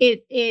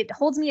it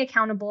holds me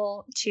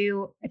accountable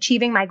to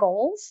achieving my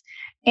goals.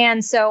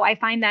 And so I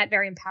find that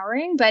very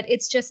empowering, but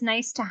it's just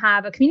nice to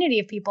have a community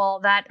of people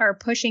that are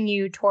pushing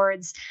you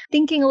towards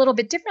thinking a little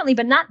bit differently,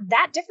 but not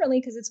that differently,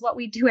 because it's what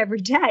we do every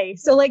day.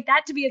 So like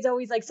that to me is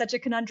always like such a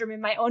conundrum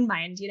in my own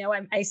mind.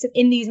 I sit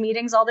in these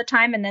meetings all the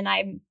time, and then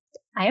I'm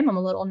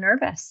a little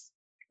nervous.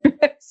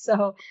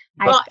 So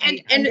I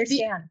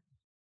understand.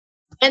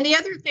 And the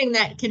other thing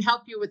that can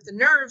help you with the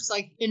nerves,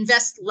 like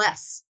invest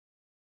less,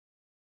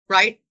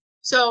 right?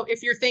 So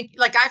if you're thinking,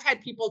 like I've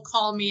had people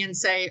call me and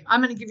say,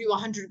 I'm going to give you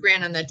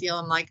 $100,000 on that deal.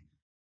 I'm like,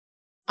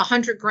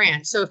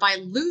 $100,000. So if I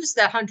lose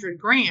that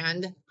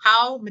 $100,000,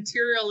 how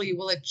materially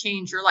will it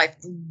change your life?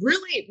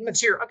 Really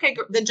material. Okay,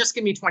 then just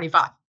give me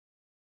 25,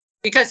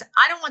 because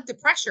I don't want the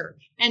pressure.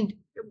 And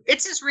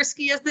it's as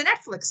risky as the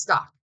Netflix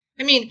stock.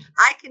 I mean,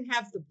 I can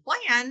have the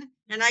plan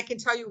and I can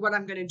tell you what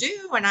I'm going to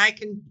do, and I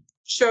can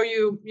show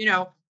you,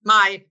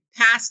 my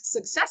past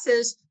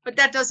successes, but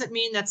that doesn't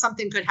mean that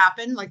something could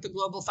happen like the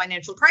global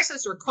financial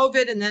crisis or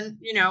COVID. And then,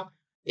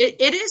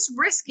 it is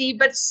risky,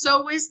 but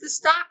so is the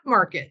stock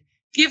market.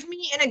 Give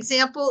me an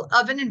example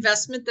of an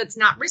investment that's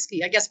not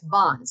risky, I guess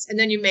bonds, and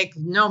then you make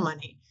no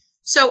money.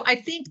 So I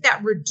think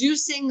that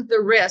reducing the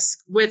risk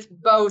with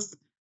both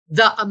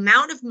the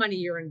amount of money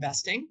you're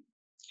investing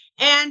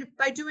and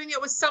by doing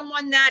it with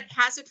someone that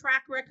has a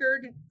track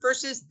record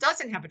versus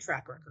doesn't have a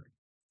track record.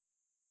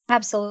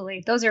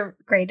 Absolutely. Those are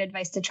great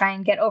advice to try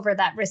and get over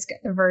that risk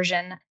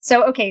aversion.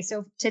 So, okay.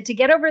 So to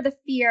get over the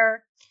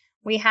fear,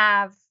 we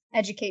have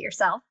educate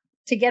yourself.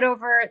 To get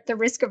over the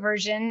risk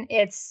aversion,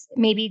 it's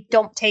maybe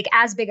don't take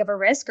as big of a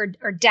risk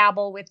or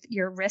dabble with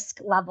your risk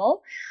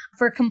level.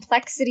 For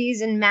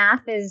complexities in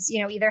math is,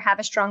 either have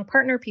a strong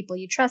partner, people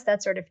you trust,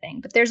 that sort of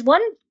thing. But there's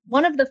one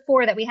of the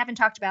four that we haven't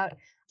talked about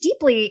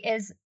deeply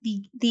is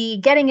the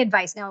getting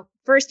advice. Now,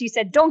 first you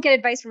said don't get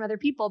advice from other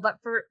people, but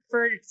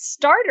for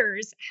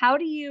starters, how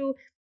do you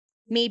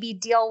maybe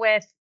deal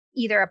with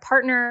either a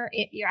partner,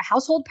 a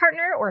household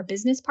partner or a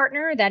business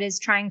partner that is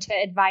trying to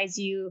advise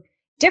you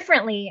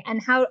differently,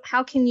 and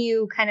how can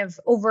you kind of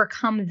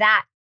overcome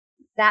that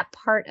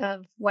part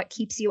of what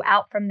keeps you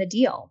out from the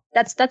deal?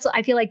 That's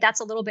I feel like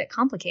that's a little bit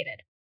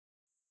complicated.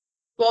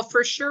 Well,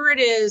 for sure it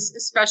is,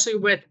 especially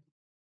with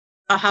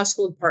a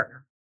household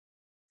partner,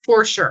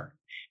 for sure.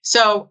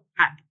 So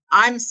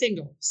I'm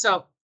single,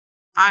 so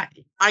I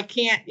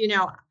can't,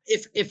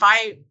 if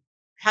I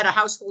had a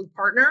household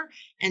partner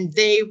and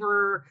they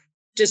were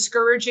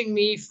discouraging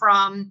me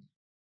from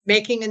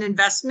making an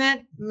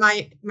investment,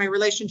 my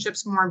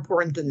relationship's more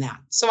important than that.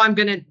 So I'm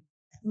going to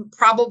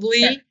probably,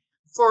 Sure,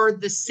 for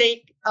the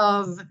sake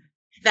of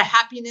the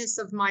happiness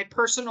of my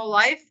personal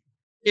life,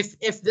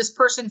 if this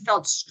person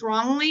felt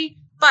strongly,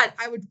 but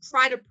I would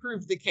try to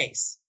prove the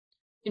case.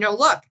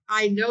 Look,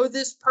 I know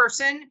this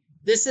person.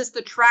 This is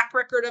the track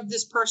record of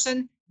this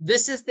person.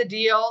 This is the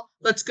deal.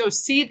 Let's go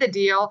see the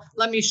deal.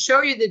 Let me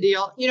show you the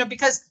deal,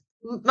 because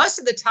most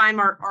of the time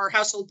our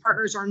household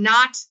partners are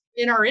not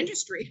in our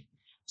industry.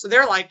 So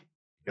they're like,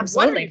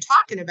 what are you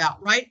talking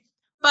about, right?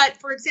 But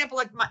for example,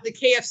 like the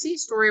KFC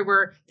story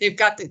where they've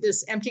got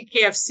this empty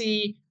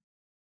KFC,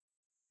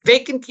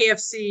 vacant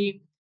KFC,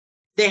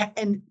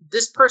 and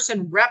this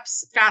person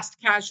reps fast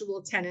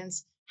casual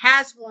tenants,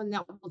 has one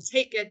that will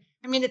take it.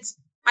 I mean,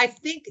 I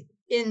think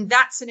in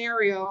that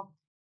scenario,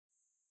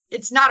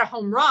 it's not a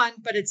home run,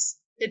 but it's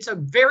a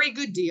very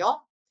good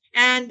deal.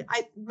 And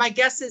my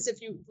guess is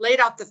if you laid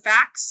out the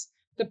facts,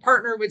 the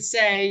partner would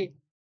say,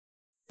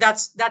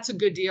 that's a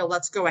good deal.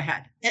 Let's go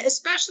ahead.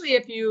 Especially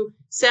if you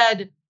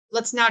said,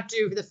 let's not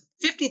do the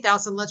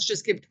 50,000. Let's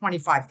just give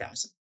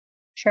 25,000.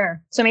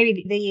 Sure. So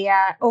maybe the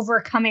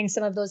overcoming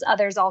some of those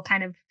others all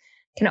kind of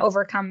can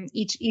overcome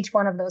each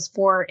one of those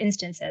four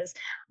instances.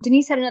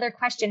 Denise had another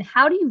question.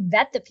 How do you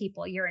vet the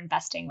people you're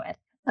investing with?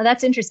 Oh,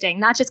 that's interesting.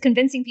 Not just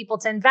convincing people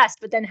to invest,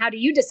 but then how do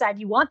you decide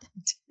you want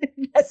them to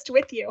invest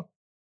with you?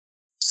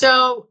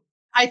 So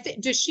I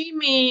think, does she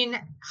mean,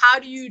 how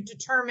do you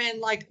determine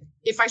like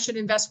if I should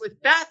invest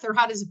with Beth, or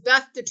how does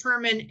Beth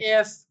determine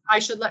if I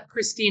should let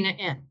Christina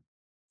in?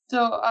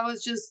 So I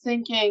was just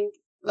thinking,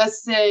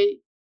 let's say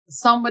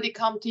somebody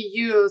come to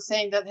you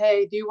saying that,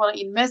 hey, do you want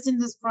to invest in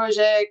this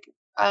project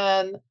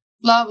and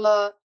blah,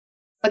 blah,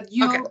 but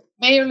you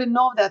barely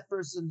know that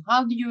person.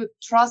 How do you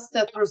trust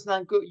that person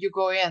and you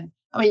go in?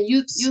 I mean,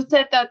 you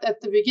said that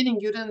at the beginning,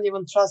 you didn't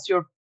even trust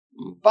your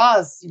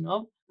boss,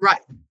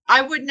 Right.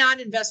 I would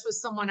not invest with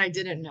someone I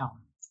didn't know.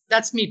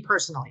 That's me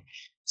personally.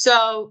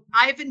 So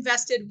I've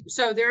invested.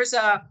 So there's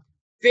a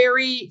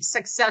very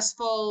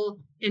successful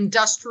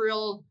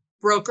industrial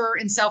broker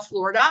in South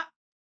Florida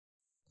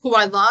who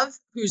I love,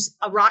 who's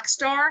a rock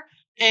star.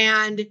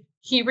 And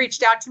he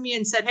reached out to me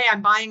and said, hey,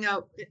 I'm buying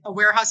a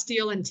warehouse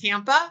deal in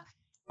Tampa.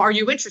 Are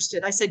you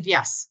interested? I said,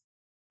 yes,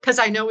 because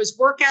I know his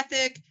work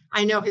ethic.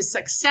 I know his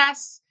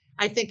success.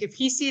 I think if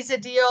he sees a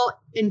deal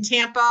in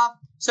Tampa,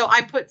 so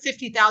I put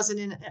 50,000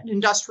 in an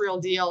industrial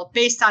deal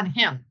based on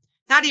him,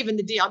 not even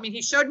the deal. I mean,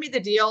 he showed me the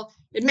deal.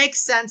 It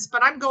makes sense,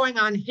 but I'm going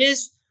on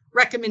his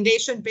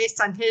recommendation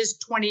based on his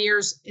 20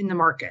 years in the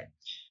market.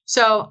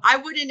 So I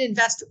wouldn't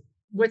invest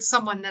with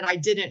someone that I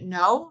didn't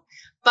know.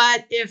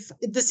 But if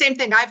the same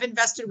thing, I've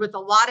invested with a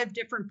lot of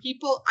different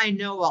people. I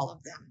know all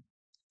of them.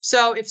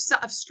 So if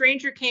a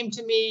stranger came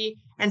to me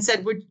and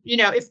said,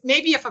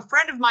 if a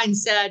friend of mine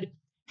said,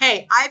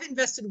 hey, I've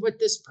invested with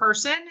this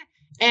person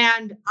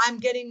and I'm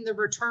getting the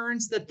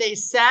returns that they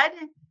said,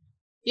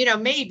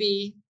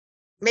 maybe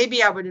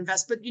I would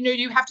invest. But,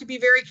 you have to be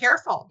very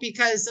careful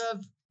because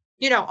of,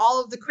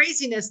 all of the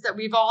craziness that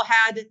we've all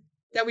had,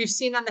 that we've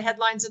seen on the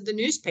headlines of the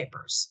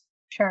newspapers.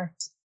 Sure.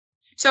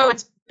 So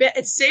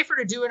it's safer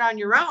to do it on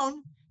your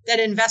own than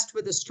invest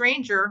with a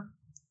stranger.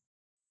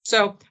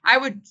 So I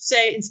would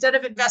say, instead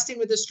of investing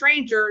with a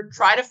stranger,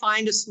 try to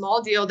find a small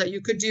deal that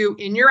you could do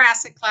in your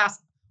asset class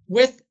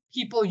with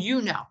people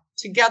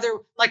together,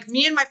 like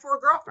me and my 4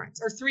 girlfriends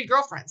or 3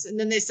 girlfriends. And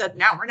then they said,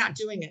 no, we're not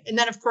doing it. And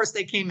then, of course,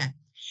 they came in.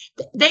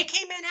 They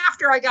came in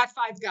after I got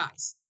 5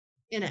 guys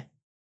in it.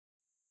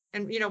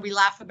 And, we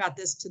laugh about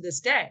this to this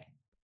day.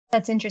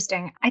 That's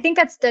interesting. I think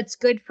that's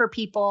good for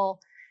people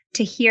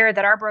to hear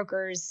that our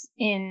brokers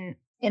in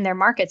their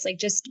markets, like,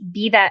 just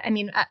be that. I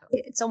mean,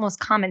 it's almost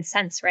common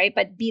sense, right?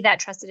 But be that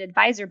trusted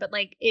advisor. But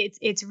like,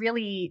 it's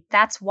really,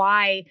 that's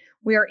why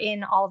we're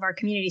in all of our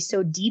communities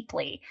so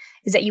deeply,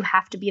 is that you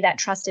have to be that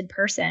trusted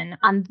person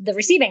on the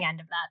receiving end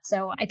of that.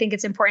 So I think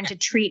it's important to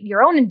treat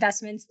your own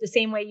investments the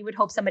same way you would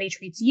hope somebody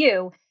treats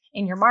you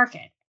in your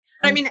market.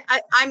 I mean,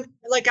 I'm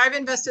like, I've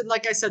invested,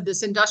 like I said,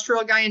 this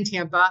industrial guy in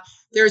Tampa.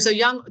 There's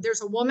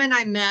a woman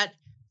I met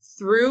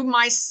through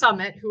my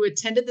summit who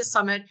attended the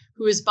summit,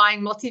 who is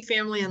buying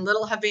multifamily in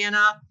Little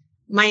Havana,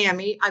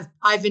 Miami.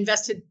 I've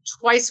invested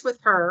twice with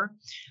her.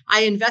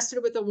 I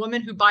invested with a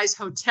woman who buys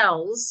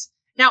hotels.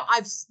 Now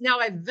I've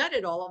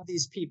vetted all of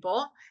these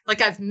people.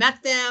 Like, I've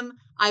met them.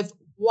 I've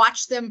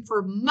watched them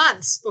for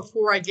months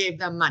before I gave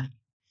them money.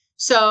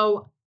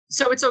 So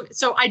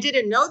I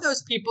didn't know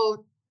those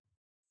people.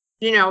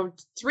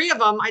 3 of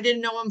them, I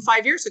didn't know them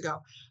 5 years ago,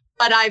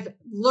 but I've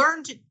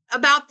learned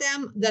about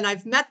them. Then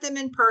I've met them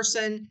in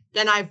person.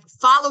 Then I've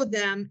followed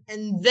them,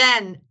 and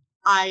then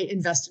I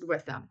invested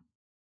with them.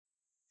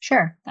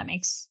 Sure. That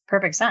makes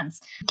perfect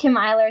sense. Kim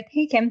Eiler,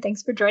 hey, Kim,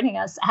 thanks for joining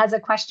us, has a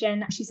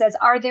question. She says,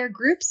 are there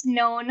groups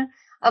known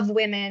of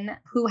women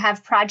who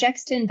have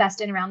projects to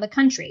invest in around the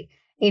country?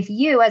 If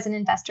you, as an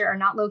investor, are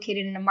not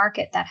located in a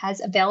market that has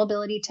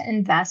availability to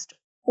invest,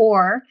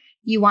 or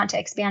you want to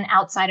expand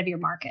outside of your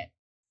market?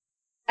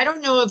 I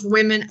don't know of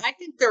women. I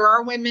think there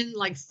are women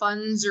like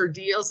funds or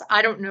deals.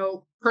 I don't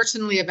know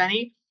personally of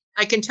any.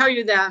 I can tell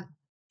you that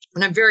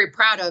what I'm very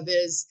proud of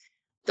is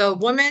the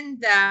woman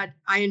that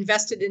I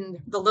invested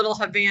in the Little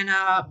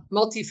Havana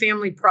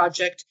multifamily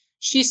project.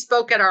 She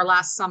spoke at our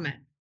last summit,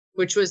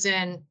 which was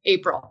in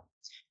April.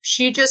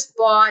 She just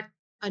bought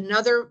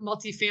another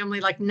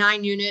multifamily, like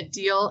 9-unit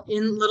deal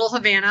in Little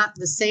Havana,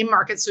 the same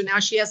market. So now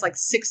she has like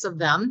 6 of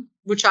them,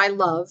 which I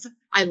love.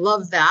 I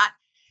love that.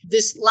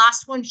 This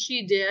last one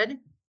she did,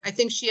 I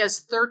think she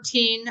has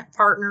 13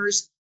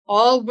 partners,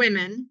 all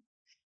women.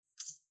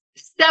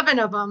 7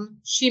 of them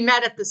she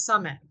met at the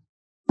summit.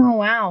 Oh,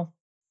 wow.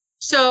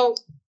 So,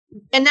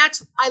 and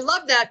I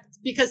love that,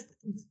 because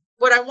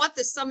what I want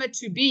the summit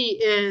to be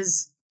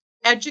is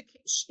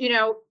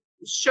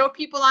show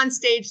people on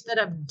stage that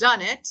have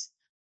done it.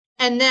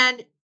 And then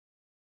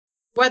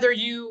whether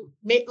you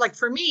make, like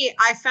for me,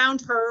 I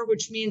found her,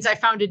 which means I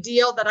found a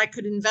deal that I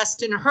could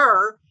invest in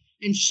her,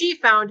 and she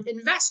found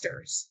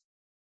investors.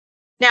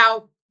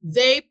 Now,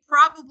 they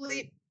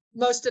probably,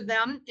 most of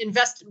them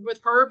invested with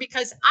her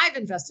because I've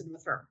invested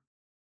with her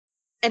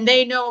and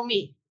they know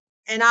me.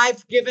 And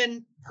I've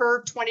given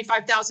her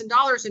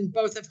 $25,000 in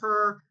both of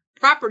her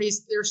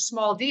properties. They're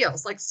small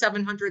deals, like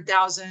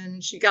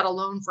 $700,000. She got a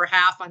loan for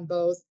half on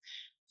both.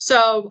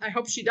 So I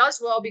hope she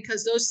does well,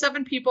 because those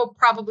 7 people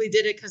probably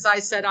did it because I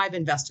said I've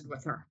invested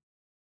with her.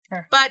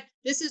 Sure. But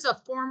this is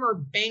a former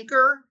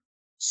banker,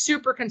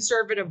 super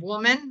conservative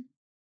woman.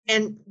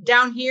 And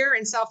down here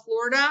in South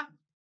Florida,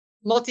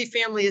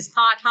 multifamily is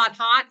hot, hot,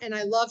 hot. And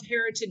I love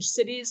heritage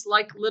cities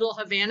like Little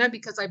Havana,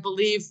 because I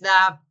believe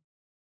that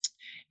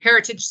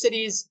heritage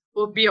cities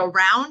will be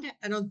around.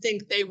 I don't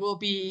think they will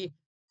be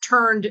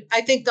turned.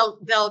 I think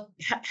they'll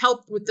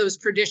help with those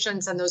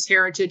traditions and those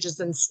heritages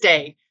and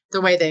stay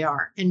the way they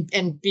are,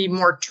 and be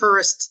more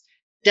tourist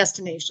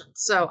destinations.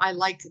 So I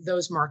like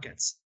those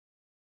markets.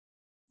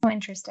 Oh,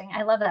 interesting.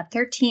 I love that.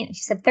 13,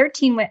 she said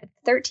 13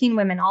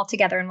 women all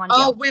together in one deal.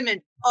 All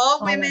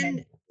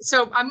women.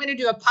 So I'm going to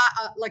do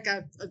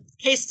a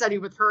case study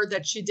with her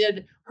that she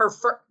did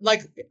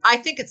I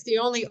think it's the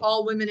only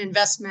all women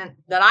investment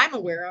that I'm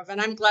aware of. And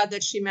I'm glad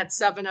that she met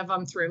 7 of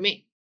them through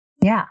me.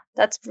 Yeah,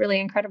 that's really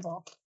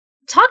incredible.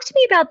 Talk to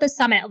me about the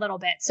summit a little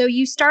bit. So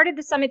you started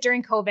the summit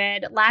during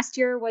COVID. Last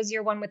year was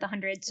your one with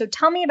 100. So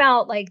tell me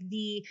about like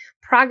the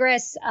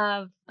progress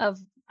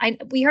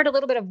we heard a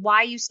little bit of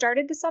why you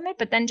started the summit,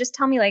 but then just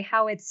tell me like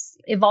how it's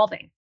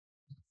evolving.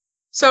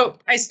 So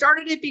I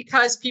started it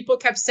because people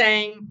kept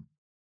saying,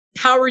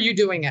 how are you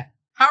doing it?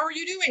 How are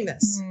you doing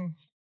this? Mm.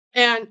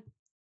 And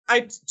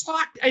I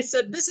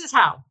said, this is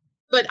how.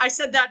 But I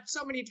said that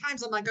so many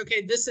times. I'm like,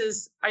 okay,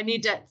 I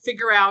need to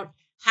figure out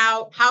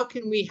how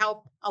can we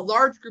help a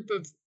large group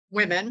of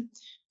women.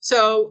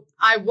 So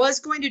I was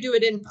going to do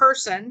it in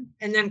person,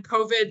 and then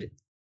COVID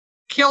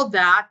killed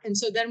that. And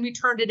so then we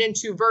turned it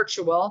into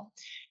virtual.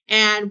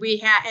 And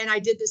I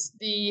did this,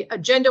 the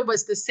agenda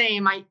was the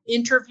same. I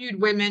interviewed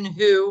women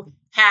who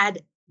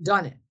had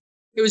done it.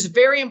 It was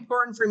very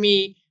important for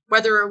me,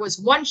 whether it was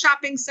 1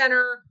 shopping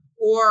center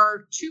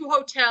or 2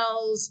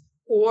 hotels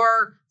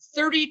or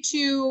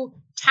 32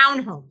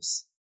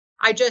 townhomes.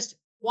 I just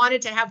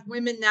wanted to have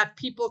women that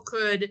people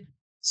could.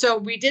 So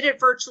we did it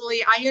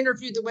virtually. I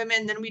interviewed the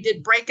women. Then we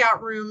did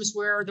breakout rooms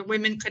where the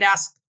women could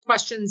ask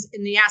questions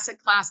in the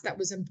asset class that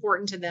was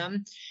important to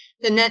them.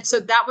 So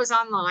that was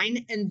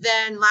online. And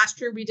then last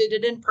year we did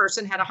it in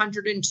person, had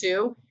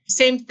 102.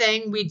 Same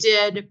thing.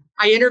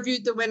 I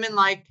interviewed the women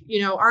like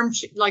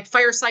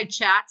fireside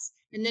chats.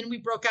 And then we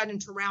broke out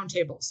into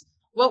roundtables.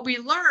 What we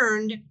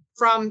learned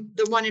from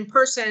the one in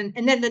person.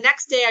 And then the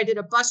next day I did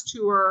a bus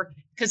tour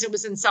because it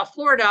was in South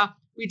Florida.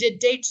 We did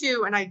day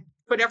 2 and I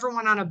put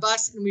everyone on a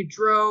bus and we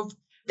drove.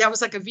 That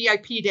was like a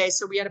VIP day.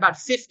 So we had about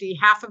 50,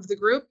 half of the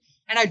group.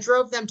 And I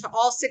drove them to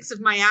all 6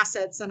 of my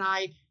assets. And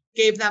I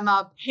gave them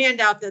a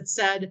handout that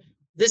said,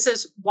 this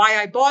is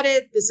why I bought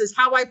it. This is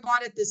how I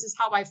bought it. This is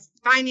how I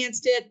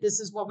financed it.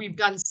 This is what we've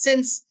done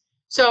since.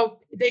 So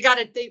they got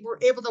it. They were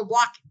able to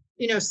walk,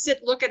 sit,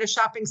 look at a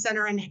shopping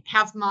center and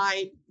have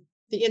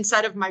the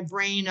inside of my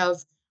brain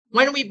of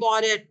when we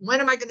bought it, when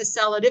am I going to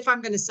sell it, if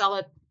I'm going to sell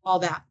it, all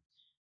that.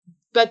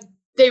 But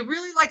they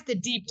really like the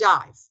deep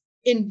dive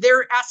in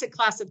their asset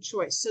class of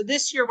choice. So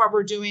this year, what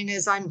we're doing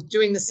is I'm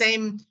doing the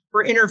same.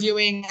 We're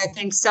interviewing, I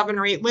think, 7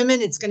 or 8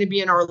 women. It's going to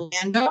be in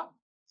Orlando.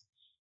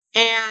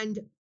 And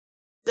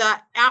the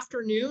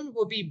afternoon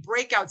will be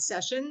breakout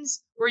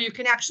sessions where you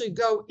can actually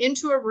go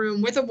into a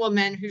room with a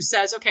woman who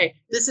says, okay,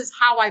 this is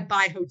how I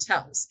buy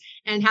hotels,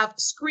 and have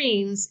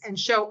screens and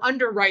show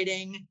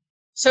underwriting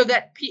so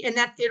that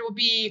it'll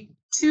be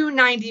 2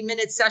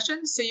 90-minute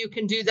sessions. So you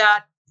can do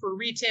that for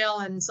retail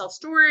and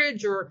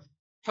self-storage or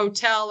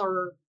hotel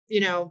or,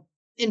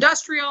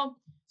 industrial,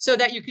 so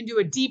that you can do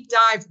a deep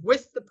dive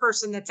with the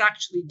person that's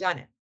actually done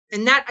it.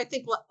 And that I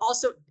think will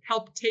also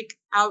help take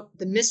out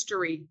the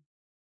mystery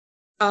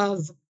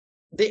of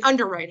the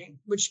underwriting,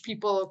 which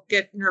people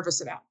get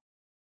nervous about.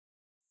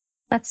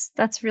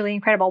 That's really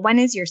incredible. When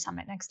is your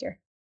summit next year?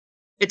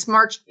 It's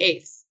March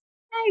 8th.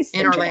 Nice.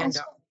 In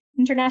Orlando.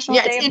 International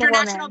Day of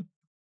the Woman.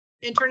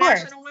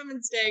 International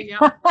Women's Day.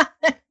 Yeah.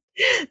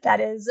 That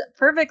is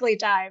perfectly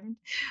timed.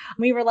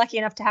 We were lucky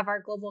enough to have our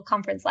global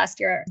conference last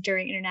year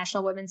during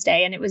International Women's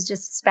Day, and it was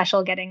just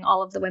special getting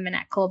all of the women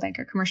at Coldwell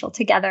Banker Commercial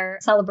together,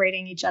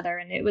 celebrating each other.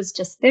 And it was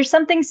just, there's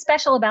something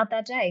special about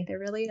that day. There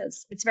really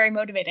is. It's very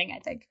motivating, I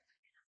think.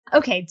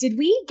 Okay. Did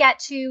we get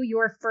to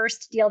your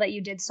first deal that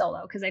you did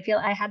solo? Because I feel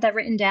I had that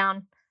written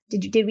down.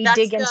 Did we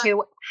dig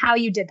into how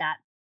you did that?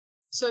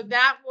 So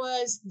that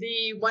was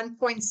the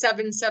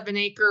 1.77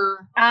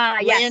 acre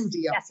land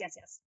deal.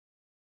 Yes.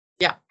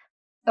 Yeah.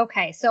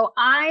 Okay. So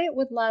I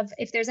would love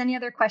if there's any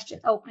other question.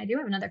 Oh, I do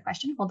have another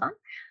question. Hold on.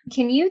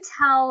 Can you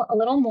tell a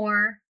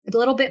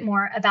little bit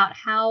more about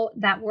how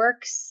that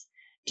works?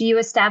 Do you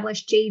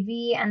establish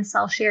JV and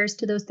sell shares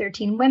to those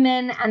 13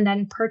 women and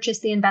then purchase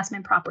the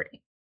investment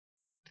property?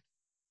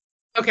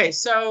 Okay.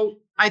 So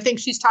I think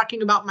she's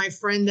talking about my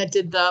friend that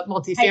did the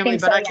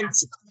multifamily,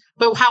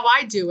 but how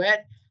I do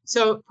it.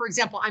 So for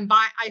example,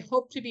 I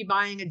hope to be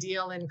buying a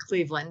deal in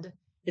Cleveland.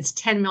 It's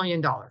 $10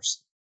 million.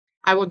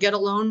 I will get a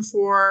loan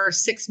for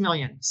 $6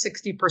 million,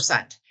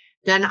 60%.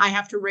 Then I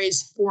have to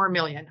raise $4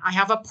 million. I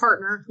have a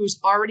partner who's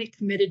already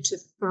committed to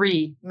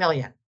 $3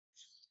 million.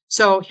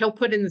 So he'll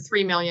put in the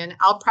 $3 million.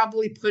 I'll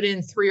probably put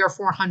in 300 or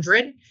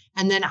 400,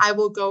 and then I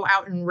will go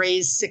out and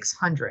raise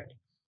 600.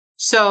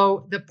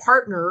 So the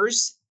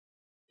partners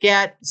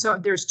so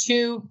there's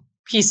 2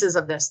 pieces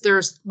of this.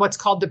 There's what's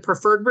called the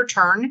preferred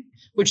return,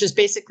 which is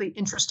basically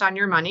interest on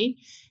your money.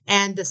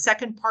 And the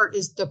second part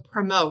is the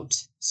promote.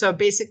 So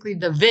basically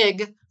the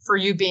VIG for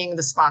you being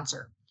the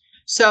sponsor.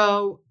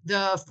 So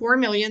the 4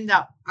 million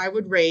that I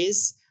would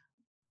raise,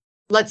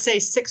 let's say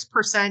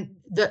 6%,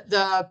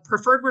 the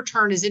preferred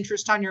return is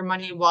interest on your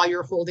money while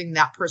you're holding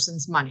that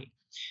person's money.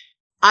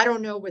 I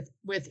don't know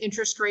with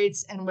interest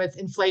rates and with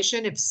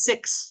inflation, if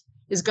 6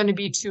 is going to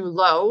be too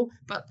low,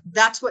 but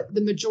that's what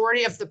the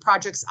majority of the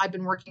projects I've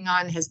been working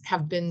on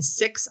have been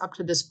 6 up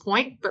to this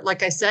point. But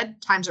like I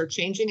said, times are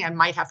changing. I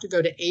might have to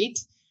go to 8.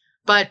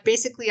 But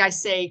basically I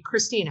say,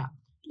 Christina,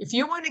 if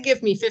you want to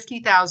give me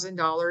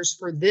 $50,000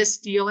 for this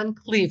deal in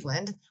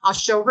Cleveland, I'll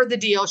show her the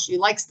deal. She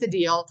likes the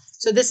deal.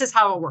 So this is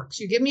how it works.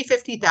 You give me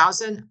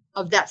 50,000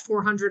 of that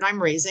 400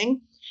 I'm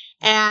raising,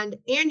 and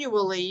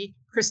annually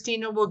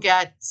Christina will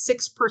get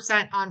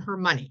 6% on her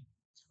money,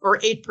 or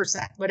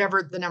 8%,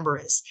 whatever the number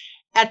is.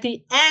 At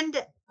the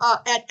end,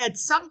 at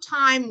some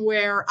time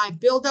where I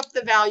build up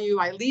the value,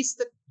 I lease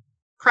the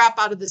crap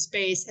out of the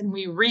space and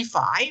we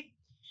refi,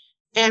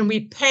 and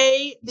we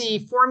pay the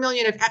 4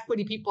 million of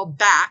equity people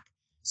back.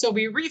 So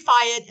we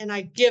refi it and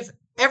I give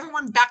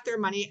everyone back their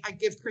money. I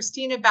give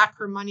Christina back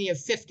her money of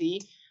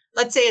 50.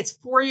 Let's say it's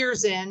 4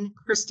 years in,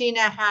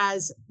 Christina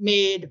has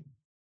made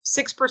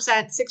 6%,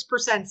 6%,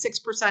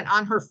 6%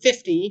 on her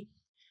 50.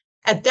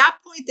 At that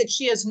point that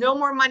she has no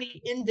more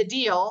money in the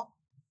deal,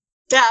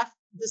 Beth,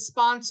 the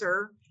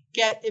sponsor,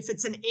 if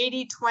it's an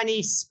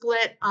 80-20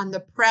 split on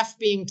the pref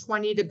being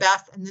 20 to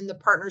Beth and then the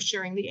partner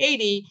sharing the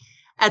 80,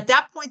 at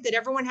that point that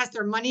everyone has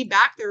their money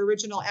back, their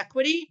original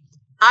equity,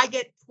 I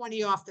get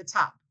 20 off the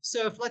top.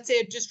 So if let's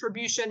say a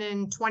distribution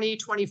in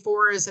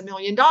 2024 is $1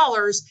 million,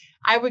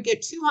 I would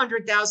get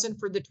 200,000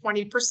 for the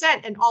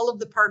 20%, and all of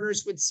the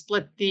partners would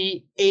split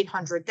the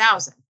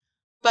 800,000.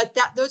 But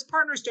those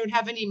partners don't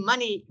have any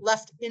money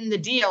left in the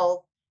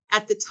deal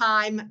at the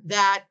time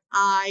that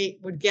I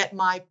would get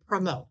my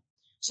promote.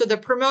 So the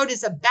promote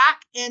is a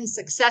back-end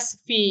success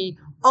fee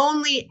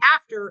only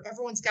after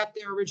everyone's got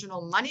their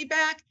original money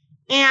back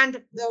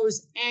and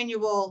those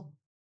annual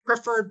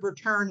preferred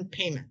return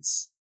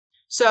payments.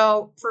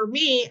 So for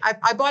me,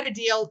 I bought a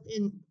deal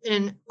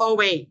in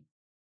 08,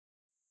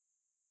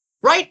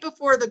 right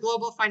before the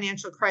global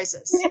financial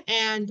crisis.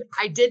 And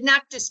I did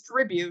not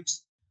distribute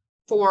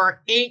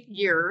for 8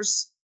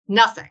 years,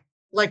 nothing.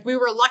 Like, we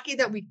were lucky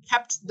that we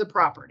kept the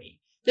property.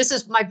 This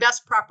is my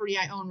best property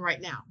I own right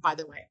now, by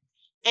the way.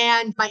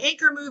 And my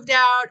anchor moved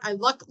out. I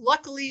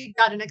luckily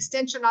got an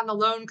extension on the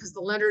loan because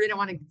the lender didn't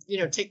want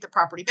to, take the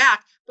property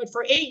back. But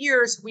for 8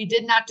 years, we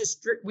did not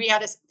we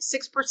had a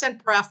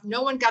 6% pref.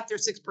 No one got their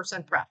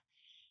 6% pref.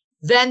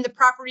 Then the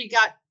property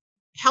got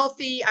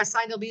healthy. I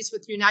signed a lease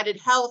with United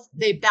Health.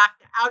 They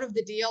backed out of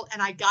the deal, and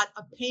I got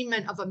a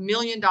payment of $1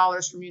 million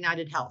from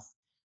United Health.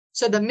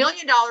 So the $1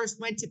 million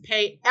went to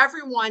pay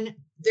everyone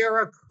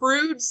their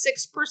accrued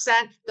 6%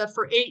 that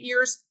for 8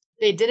 years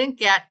they didn't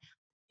get.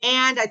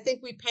 And I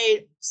think we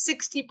paid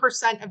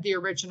 60% of the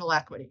original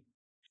equity.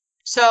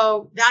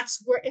 So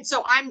that's where, and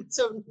so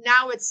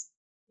now it's,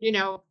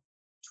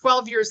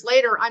 12 years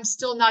later, I'm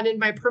still not in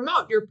my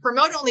promote. Your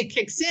promote only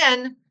kicks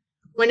in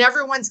when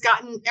everyone's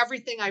gotten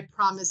everything I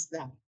promised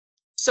them.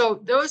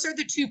 So those are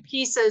the two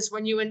pieces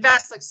when you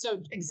invest. Like,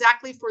 so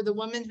exactly for the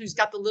woman who's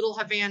got the Little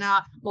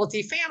Havana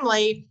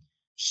multifamily,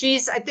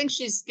 I think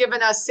she's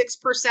given us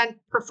 6%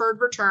 preferred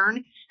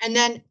return. And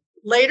then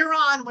later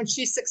on, when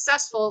she's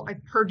successful,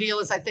 her deal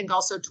is, I think,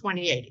 also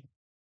 20/80.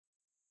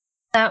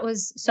 That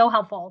was so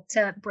helpful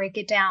to break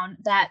it down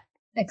that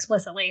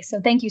explicitly. So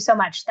thank you so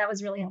much. That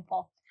was really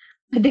helpful.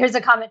 There's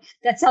a comment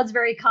that sounds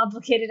very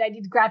complicated. I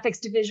need graphics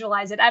to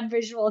visualize it. I'm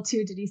visual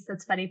too, Denise.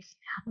 That's funny.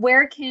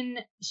 Where can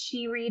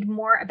she read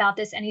more about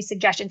this? Any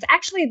suggestions?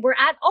 Actually, we're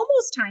at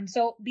almost time.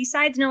 So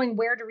besides knowing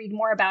where to read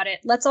more about it,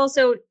 let's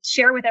also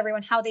share with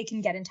everyone how they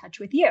can get in touch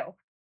with you.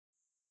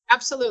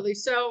 Absolutely.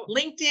 So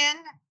LinkedIn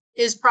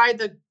is probably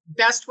the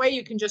best way.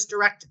 You can just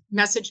direct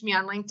message me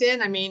on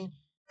LinkedIn. I mean,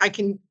 I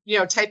can,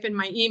 type in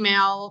my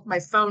email, my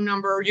phone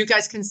number. You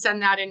guys can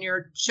send that in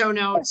your show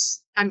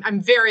notes.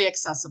 I'm very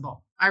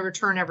accessible. I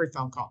return every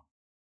phone call.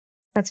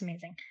 That's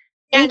amazing.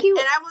 Thank you.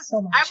 And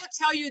so much. I will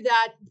tell you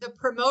that the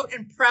promote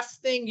and pref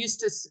thing used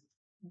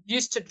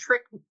to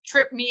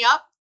trip me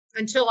up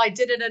until I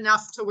did it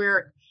enough to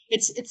where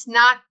it's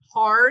not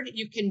hard.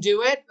 You can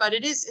do it, but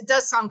it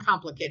does sound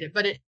complicated,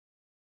 but it's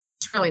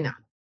really not.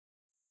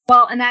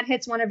 Well, and that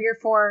hits one of your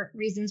 4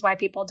 reasons why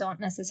people don't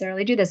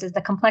necessarily do this, is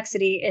the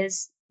complexity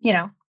is,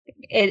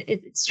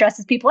 it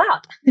stresses people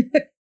out.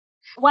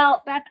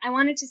 Well, Beth, I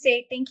wanted to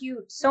say thank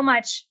you so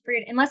much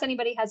unless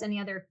anybody has any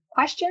other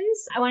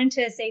questions, I wanted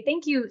to say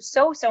thank you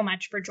so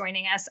much for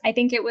joining us. I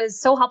think it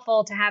was so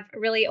helpful to have a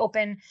really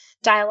open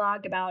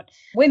dialogue about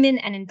women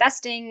and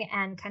investing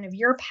and kind of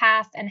your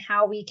path and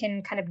how we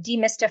can kind of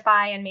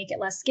demystify and make it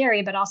less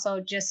scary, but also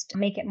just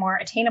make it more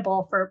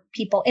attainable for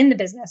people in the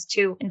business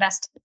to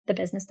invest the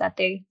business that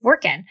they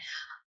work in.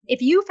 If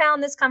you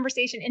found this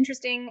conversation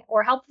interesting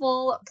or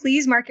helpful,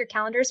 please mark your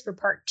calendars for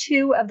part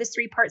 2 of this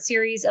 3-part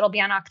series. It'll be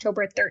on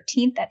October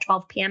 13th at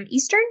 12 p.m.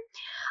 Eastern.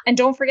 And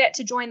don't forget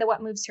to join the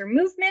What Moves Her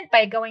movement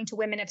by going to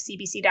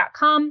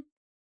womenofcbc.com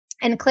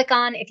and click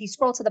on, if you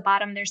scroll to the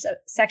bottom, there's a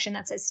section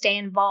that says Stay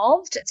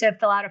Involved to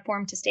fill out a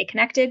form to stay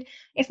connected.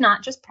 If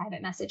not, just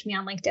private message me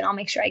on LinkedIn. I'll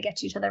make sure I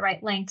get you to the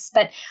right links.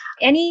 But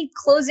any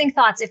closing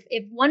thoughts?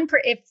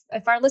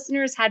 If our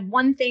listeners had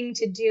one thing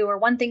to do or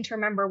one thing to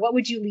remember, what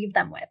would you leave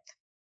them with?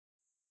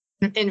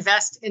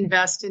 Invest.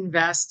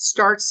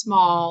 Start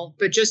small,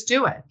 but just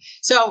do it.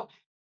 So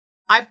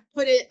I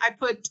put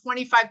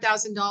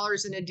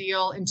 $25,000 in a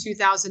deal in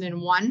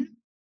 2001.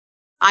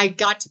 I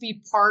got to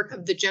be part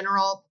of the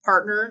general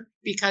partner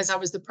because I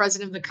was the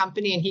president of the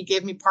company and he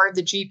gave me part of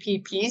the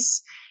GP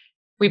piece.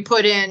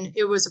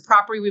 It was a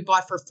property we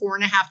bought for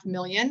 $4.5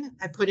 million.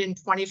 I put in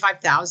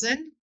 $25,000.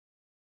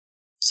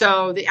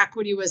 So the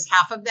equity was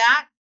half of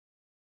that.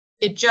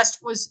 It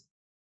just was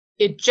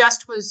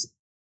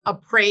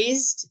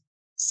appraised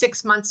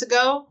 6 months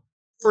ago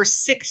for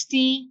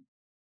 $60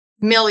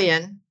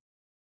 million.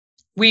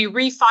 We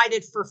refied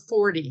it for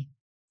 $40,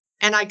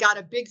 and I got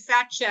a big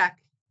fat check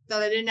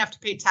that I didn't have to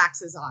pay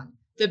taxes on.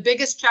 The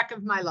biggest check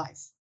of my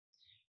life.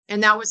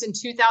 And that was in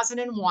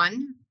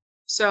 2001.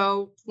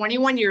 So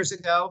 21 years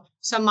ago.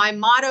 So my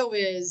motto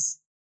is,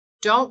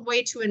 don't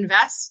wait to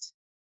invest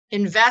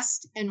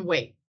and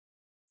wait.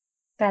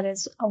 That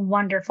is a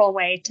wonderful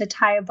way to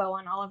tie a bow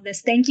on all of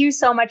this. Thank you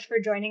so much for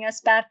joining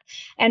us, Beth.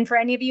 And for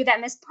any of you that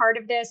missed part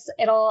of this,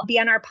 it'll be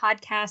on our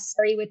podcast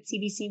with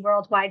CBC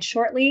Worldwide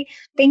shortly.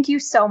 Thank you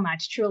so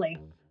much, truly.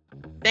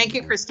 Thank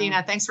you,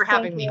 Christina. Thanks for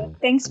having me.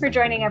 Thanks for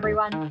joining,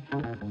 everyone.